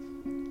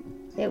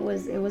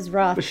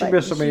rough. But she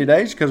missed so many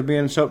days because of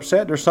being so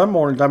upset. There's some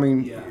mornings, I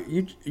mean,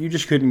 you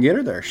just couldn't get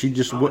her there. She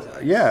just,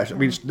 I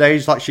mean,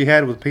 days like she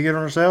had with peeing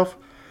on herself.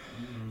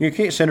 You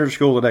can't send her to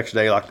school the next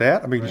day like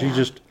that. I mean,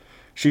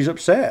 she's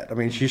upset. I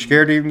mean, she's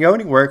scared to even go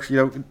anywhere. You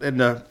know, and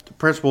the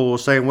principal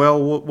was saying,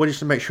 well, we'll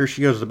just make sure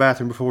she goes to the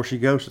bathroom before she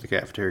goes to the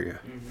cafeteria.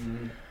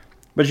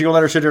 But you're going to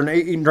let her sit there and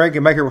eat and drink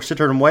and make her sit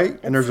there and wait,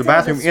 and there's a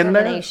bathroom in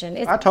there?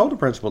 I told the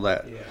principal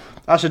that.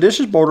 I said,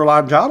 this is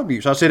borderline child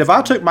abuse. I said, if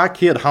I took my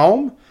kid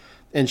home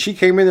and she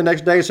came in the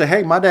next day and said,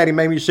 hey, my daddy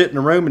made me sit in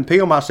the room and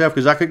pee on myself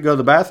because I couldn't go to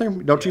the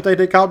bathroom, don't you think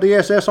they called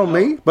DSS on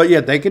me? But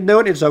yet they can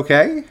do it. It's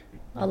okay.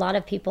 A lot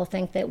of people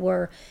think that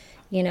we're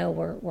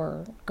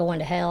going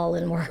to hell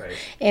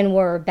and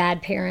we're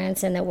bad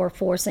parents and that we're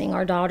forcing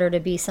our daughter to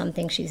be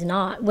something she's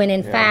not. When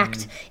in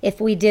fact,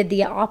 if we did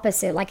the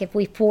opposite, like if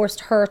we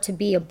forced her to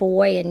be a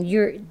boy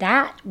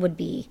that would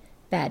be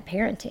bad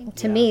parenting.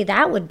 To me,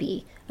 that would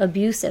be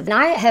abusive. And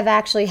I have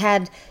actually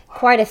had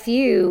quite a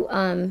few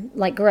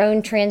like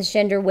grown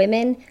transgender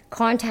women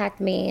contact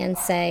me and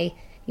say,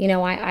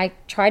 I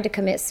tried to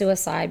commit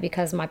suicide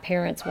because my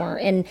parents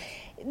weren't, and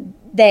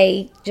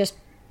they just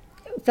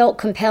felt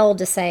compelled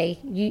to say,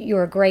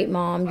 you're a great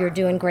mom, you're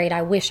doing great,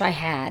 I wish I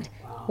had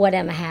what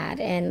Emma had.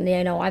 And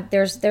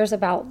there's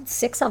about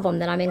 6 of them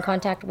that I'm in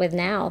contact with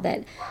now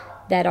that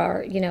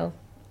are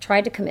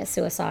tried to commit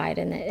suicide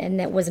and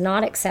that was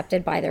not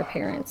accepted by their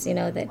parents,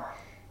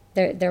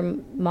 that their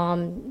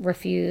mom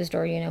refused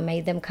or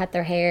made them cut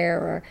their hair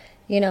or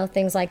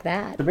things like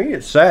that. To me,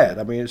 it's sad.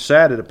 I mean, it's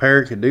sad that a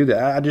parent can do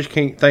that. I just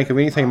can't think of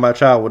anything my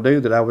child would do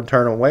that I would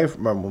turn away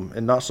from them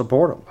and not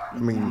support them. I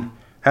mean,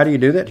 how do you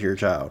do that to your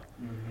child?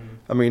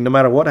 I mean, no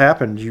matter what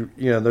happens,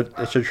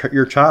 it's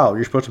your child.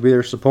 You're supposed to be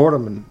there to support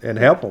them and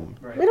help them.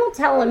 We don't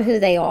tell them who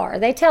they are.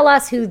 They tell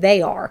us who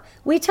they are.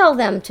 We tell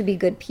them to be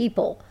good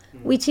people.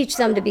 We teach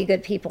them to be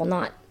good people,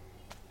 not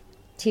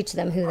teach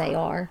them who they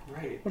are.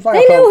 Right.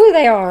 They know who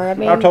they are. I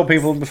mean, I've told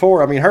people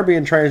before, I mean, her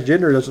being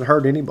transgender doesn't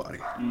hurt anybody.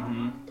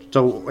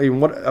 So I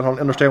don't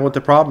understand what the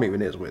problem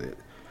even is with it.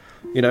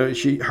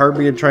 Her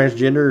being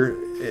transgender,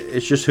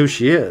 it's just who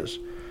she is.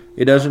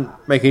 It doesn't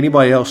make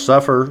anybody else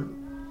suffer.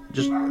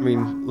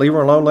 Leave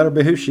her alone, let her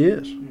be who she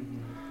is.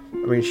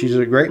 I mean, she's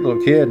a great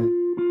little kid.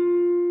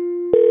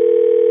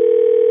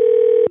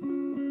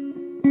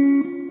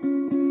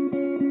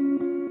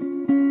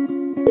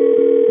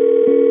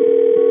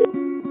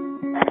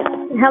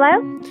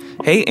 Hello?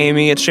 Hey,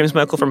 Amy, it's James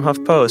Michael from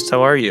HuffPost.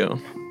 How are you?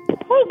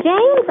 Hey,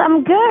 James,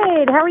 I'm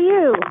good. How are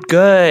you?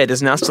 Good.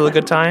 Is now still a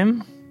good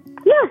time?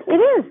 Yeah, it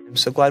is. I'm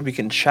so glad we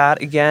can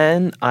chat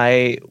again.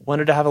 I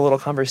wanted to have a little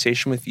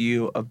conversation with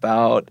you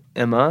about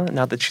Emma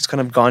now that she's kind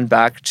of gone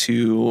back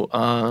to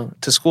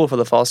school for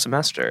the fall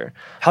semester.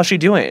 How's she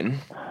doing?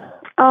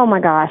 Oh my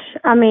gosh.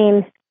 I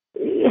mean,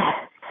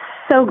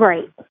 so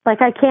great.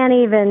 Like I can't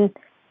even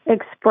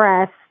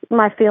express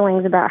my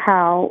feelings about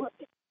how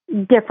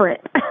different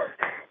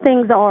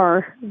things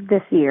are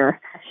this year.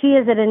 She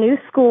is at a new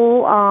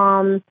school.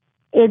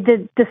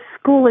 The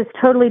school is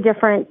totally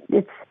different.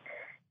 It's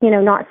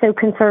not so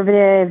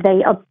conservative.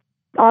 They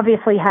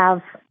obviously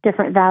have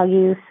different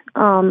values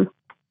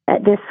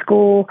at this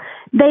school.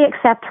 They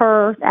accept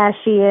her as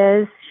she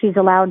is. She's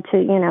allowed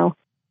to,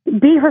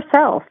 be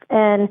herself.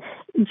 And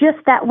just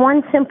that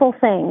one simple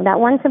thing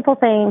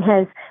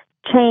has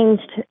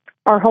changed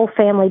our whole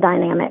family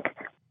dynamic.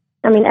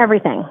 I mean,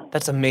 everything.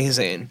 That's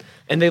amazing.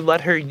 And they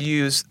let her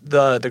use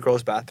the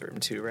girls' bathroom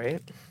too,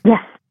 right?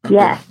 Yes,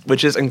 yes.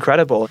 Which is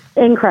incredible.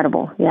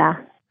 Incredible, yeah.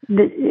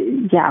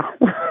 Yeah,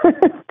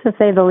 to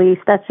say the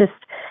least. That's just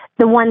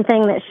the one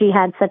thing that she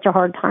had such a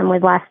hard time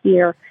with last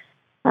year,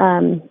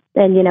 and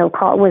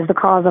was the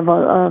cause of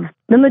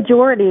the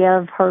majority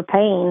of her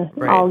pain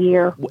all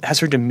year.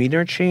 Has her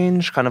demeanor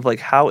changed? Kind of like,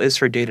 how is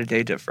her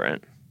day-to-day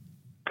different?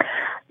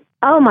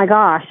 Oh my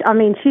gosh! I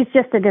mean, she's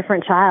just a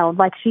different child.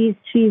 Like she's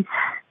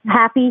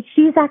happy.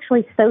 She's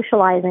actually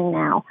socializing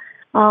now.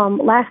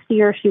 Last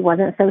year she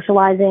wasn't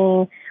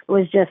socializing. It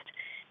was just.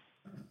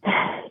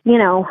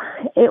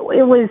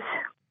 It was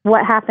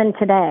what happened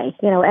today.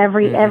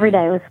 Every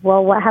day was,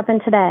 well, what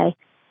happened today?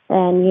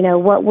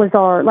 And, what was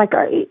our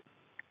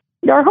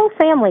whole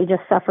family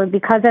just suffered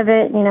because of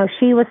it.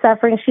 She was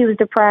suffering, she was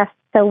depressed,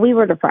 so we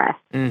were depressed.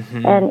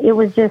 And it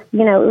was just, it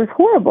was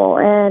horrible.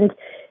 And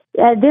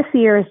this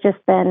year has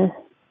just been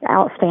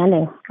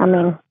outstanding. I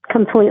mean,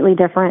 completely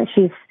different.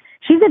 She's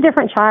she's a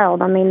different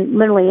child. I mean,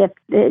 literally,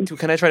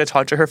 Can I try to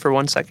talk to her for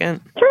 1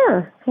 second?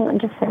 Sure. Hang on,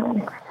 just a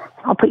second.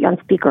 I'll put you on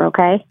speaker,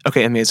 okay?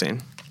 Okay,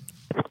 amazing.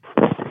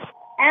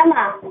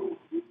 Emma.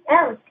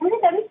 Oh, come here,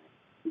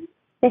 baby.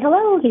 Say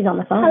hello. He's on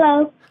the phone.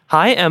 Hello.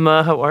 Hi,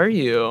 Emma. How are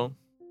you?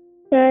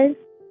 Good.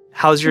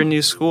 How's your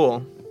new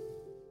school?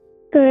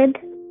 Good.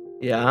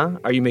 Yeah?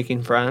 Are you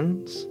making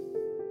friends?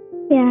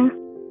 Yeah.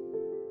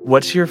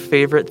 What's your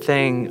favorite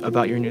thing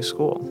about your new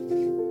school?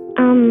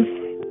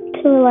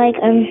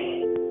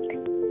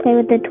 To play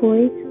with the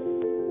toys.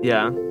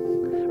 Yeah.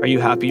 Are you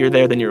happier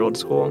there than your old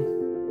school?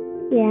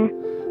 Yeah.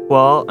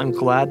 Well, I'm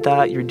glad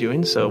that you're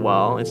doing so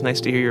well. It's nice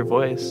to hear your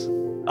voice.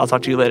 I'll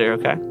talk to you later,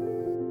 okay?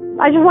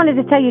 I just wanted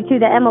to tell you, too,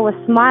 that Emma was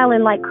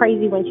smiling like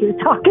crazy when she was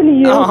talking to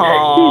you.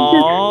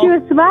 She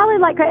was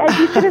smiling like crazy. If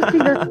you could have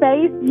seen her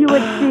face, you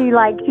would see,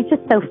 like, she's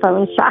just so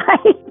phone shy.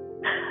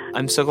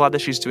 I'm so glad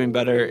that she's doing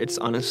better. It's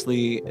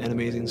honestly an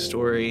amazing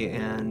story,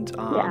 and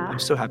I'm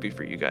so happy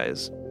for you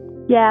guys.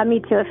 Yeah, me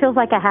too. It feels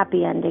like a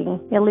happy ending,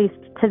 at least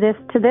to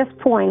this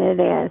point it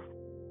is.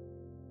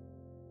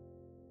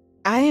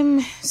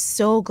 I'm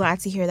so glad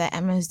to hear that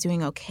Emma is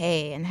doing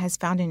okay and has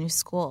found a new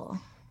school.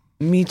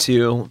 Me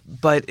too,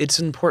 but it's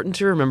important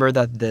to remember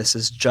that this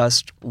is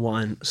just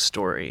one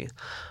story.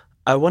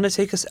 I want to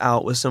take us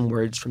out with some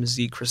words from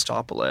Zeke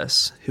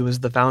Christopoulos, who is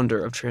the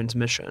founder of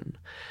Transmission.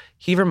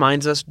 He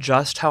reminds us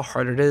just how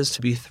hard it is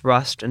to be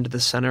thrust into the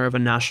center of a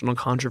national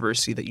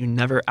controversy that you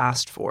never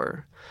asked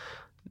for.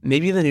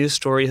 Maybe the news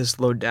story has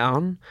slowed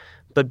down,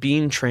 but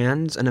being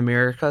trans in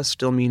America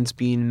still means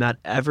being met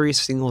every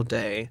single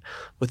day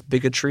with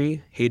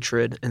bigotry,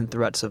 hatred, and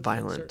threats of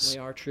violence.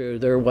 Certainly are true.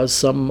 There was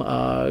some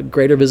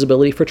greater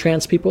visibility for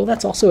trans people.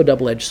 That's also a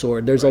double-edged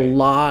sword. There's a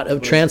lot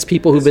of trans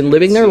people who've been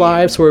living their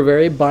lives who are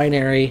very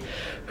binary,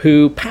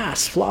 who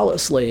pass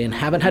flawlessly and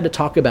haven't had to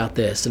talk about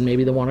this, and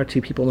maybe the one or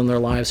two people in their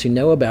lives who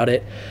know about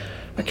it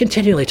are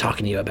continually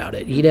talking to you about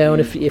it, you know.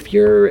 And if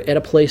you're at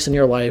a place in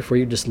your life where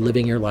you're just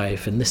living your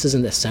life and this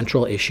isn't a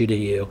central issue to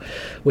you,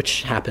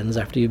 which happens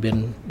after you've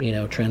been, you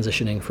know,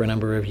 transitioning for a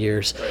number of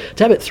years,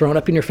 to have it thrown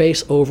up in your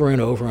face over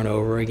and over and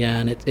over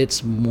again,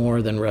 it's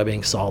more than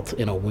rubbing salt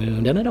in a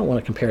wound. And I don't want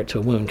to compare it to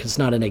a wound because it's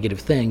not a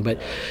negative thing,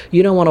 but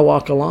you don't want to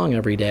walk along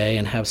every day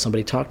and have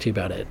somebody talk to you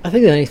about it. I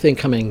think that anything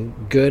coming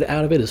good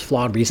out of it is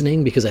flawed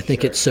reasoning, because I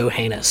think it's so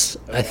heinous.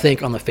 I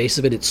think on the face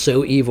of it, it's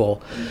so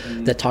evil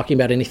that talking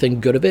about anything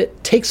good of it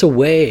takes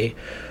away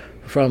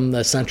from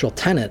the central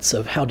tenets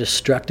of how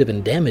destructive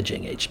and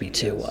damaging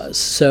HB2 was.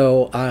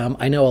 So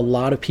I know a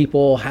lot of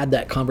people had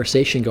that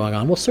conversation going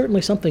on. Well,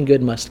 certainly something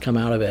good must come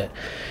out of it.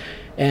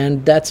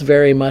 And that's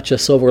very much a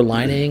silver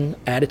lining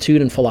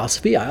attitude and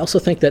philosophy. I also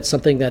think that's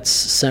something that's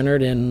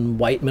centered in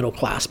white middle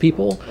class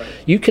people.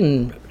 You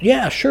can,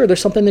 yeah, sure, there's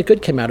something that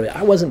could come out of it.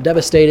 I wasn't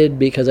devastated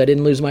because I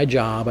didn't lose my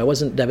job. I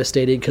wasn't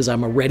devastated because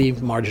I'm already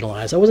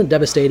marginalized. I wasn't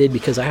devastated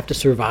because I have to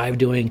survive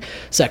doing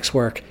sex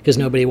work because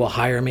nobody will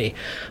hire me.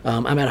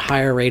 I'm at a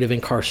higher rate of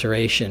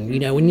incarceration. You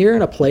know, when you're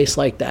in a place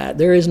like that,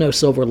 there is no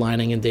silver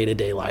lining in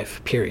day-to-day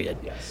life, period.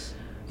 Yes.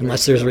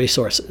 Unless there's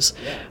resources.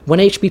 When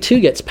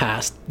HB2 gets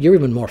passed, you're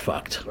even more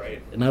fucked. Right.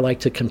 And I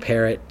like to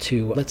compare it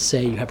to, let's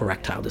say you have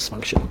erectile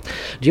dysfunction.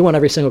 Do you want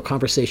every single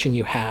conversation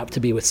you have to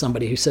be with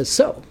somebody who says,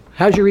 so,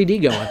 how's your ED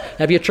going?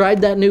 Have you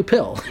tried that new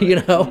pill?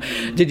 You know,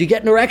 did you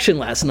get an erection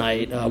last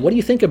night? What do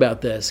you think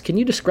about this? Can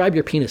you describe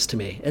your penis to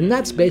me? And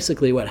that's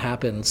basically what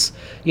happens,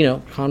 you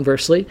know,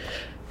 conversely.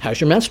 How's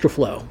your menstrual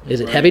flow? Is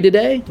it heavy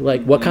today?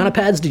 Like, what kind of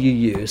pads do you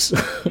use?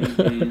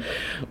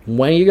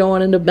 When are you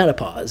going into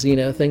menopause? You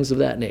know, things of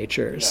that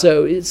nature. Yeah.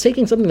 So it's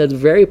taking something that's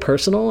very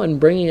personal and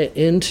bringing it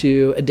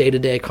into a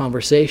day-to-day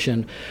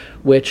conversation,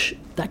 which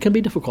that can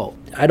be difficult.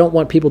 I don't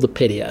want people to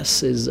pity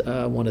us is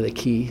one of the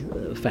key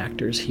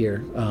factors here.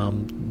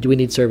 Do we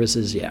need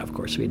services? Yeah, of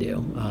course we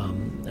do.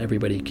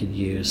 Everybody could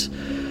use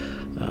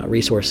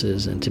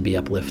resources and to be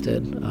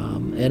uplifted.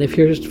 And if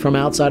you're from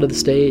outside of the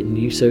state and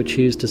you so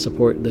choose to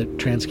support the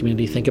trans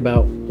community, think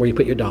about where you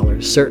put your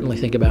dollars. Certainly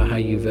think about how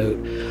you vote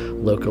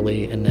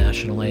locally and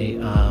nationally.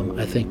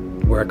 I think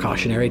we're a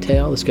cautionary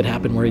tale. This could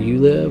happen where you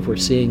live. We're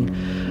seeing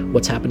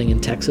what's happening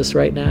in Texas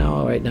right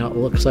now. Right now it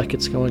looks like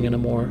it's going in a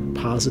more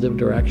positive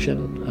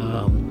direction.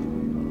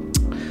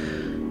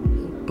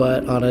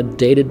 But on a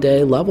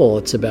day-to-day level,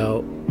 it's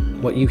about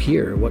what you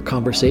hear, what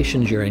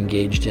conversations you're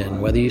engaged in,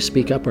 whether you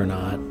speak up or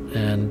not,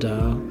 and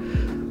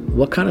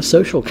what kind of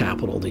social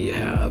capital do you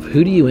have?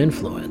 Who do you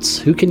influence?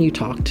 Who can you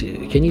talk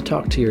to? Can you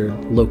talk to your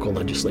local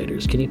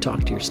legislators? Can you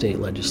talk to your state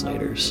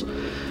legislators?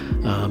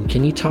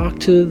 Can you talk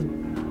to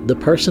the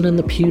person in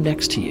the pew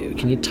next to you?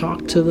 Can you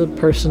talk to the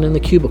person in the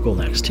cubicle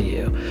next to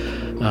you?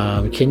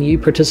 Can you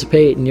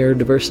participate in your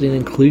diversity and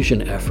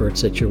inclusion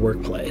efforts at your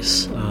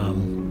workplace?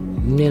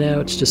 You know,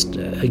 it's just,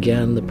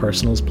 again, the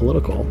personal is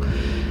political.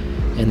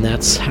 And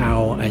that's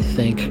how I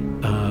think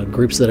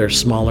groups that are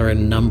smaller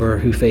in number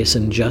who face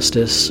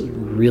injustice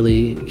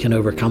really can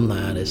overcome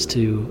that, is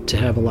to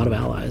have a lot of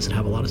allies and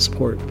have a lot of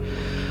support.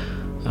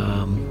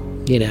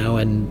 You know,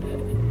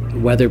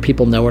 and whether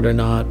people know it or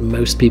not,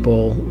 most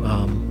people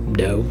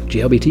no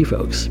GLBT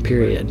folks,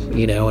 period.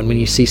 And when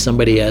you see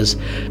somebody as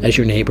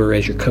your neighbor,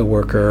 as your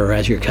coworker, or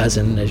as your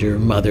cousin, as your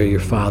mother, your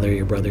father,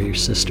 your brother, your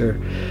sister,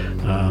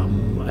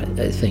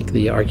 I think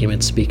the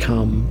arguments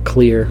become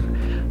clear.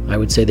 I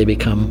would say they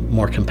become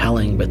more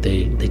compelling, but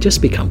they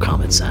just become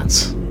common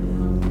sense.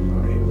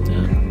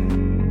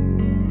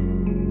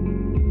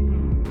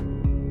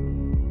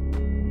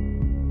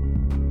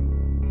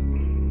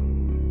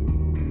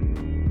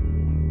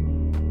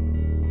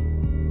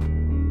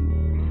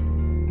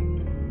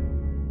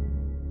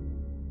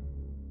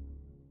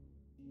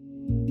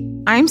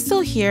 I'm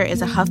Still Here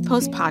is a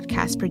HuffPost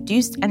podcast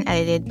produced and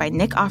edited by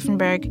Nick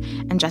Offenberg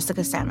and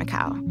Jessica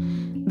Samakow.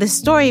 This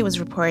story was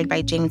reported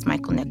by James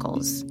Michael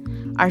Nichols.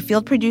 Our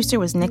field producer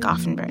was Nick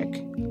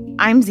Offenberg.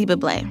 I'm Ziba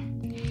Blay.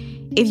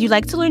 If you'd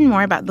like to learn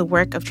more about the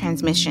work of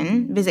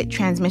Transmission, visit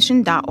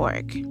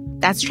transmission.org.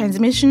 That's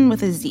transmission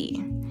with a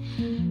Z.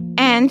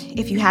 And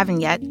if you haven't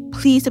yet,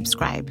 please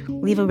subscribe,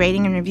 leave a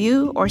rating and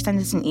review, or send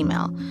us an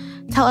email.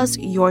 Tell us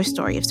your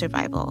story of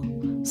survival.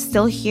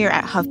 Still here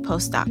at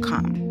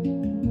HuffPost.com.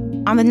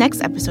 On the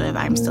next episode of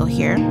I'm Still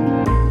Here.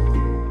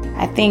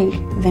 I think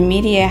the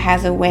media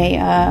has a way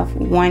of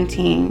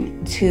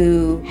wanting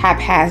to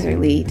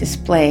haphazardly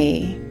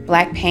display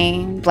Black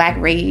pain, Black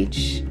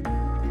rage,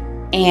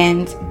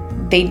 and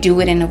they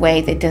do it in a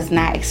way that does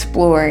not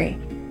explore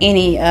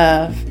any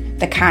of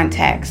the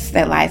context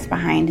that lies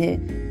behind it.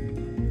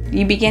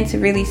 You begin to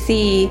really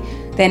see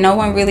that no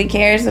one really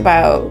cares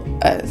about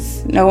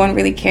us. No one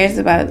really cares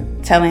about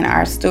telling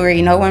our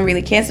story. No one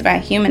really cares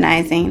about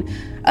humanizing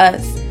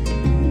us.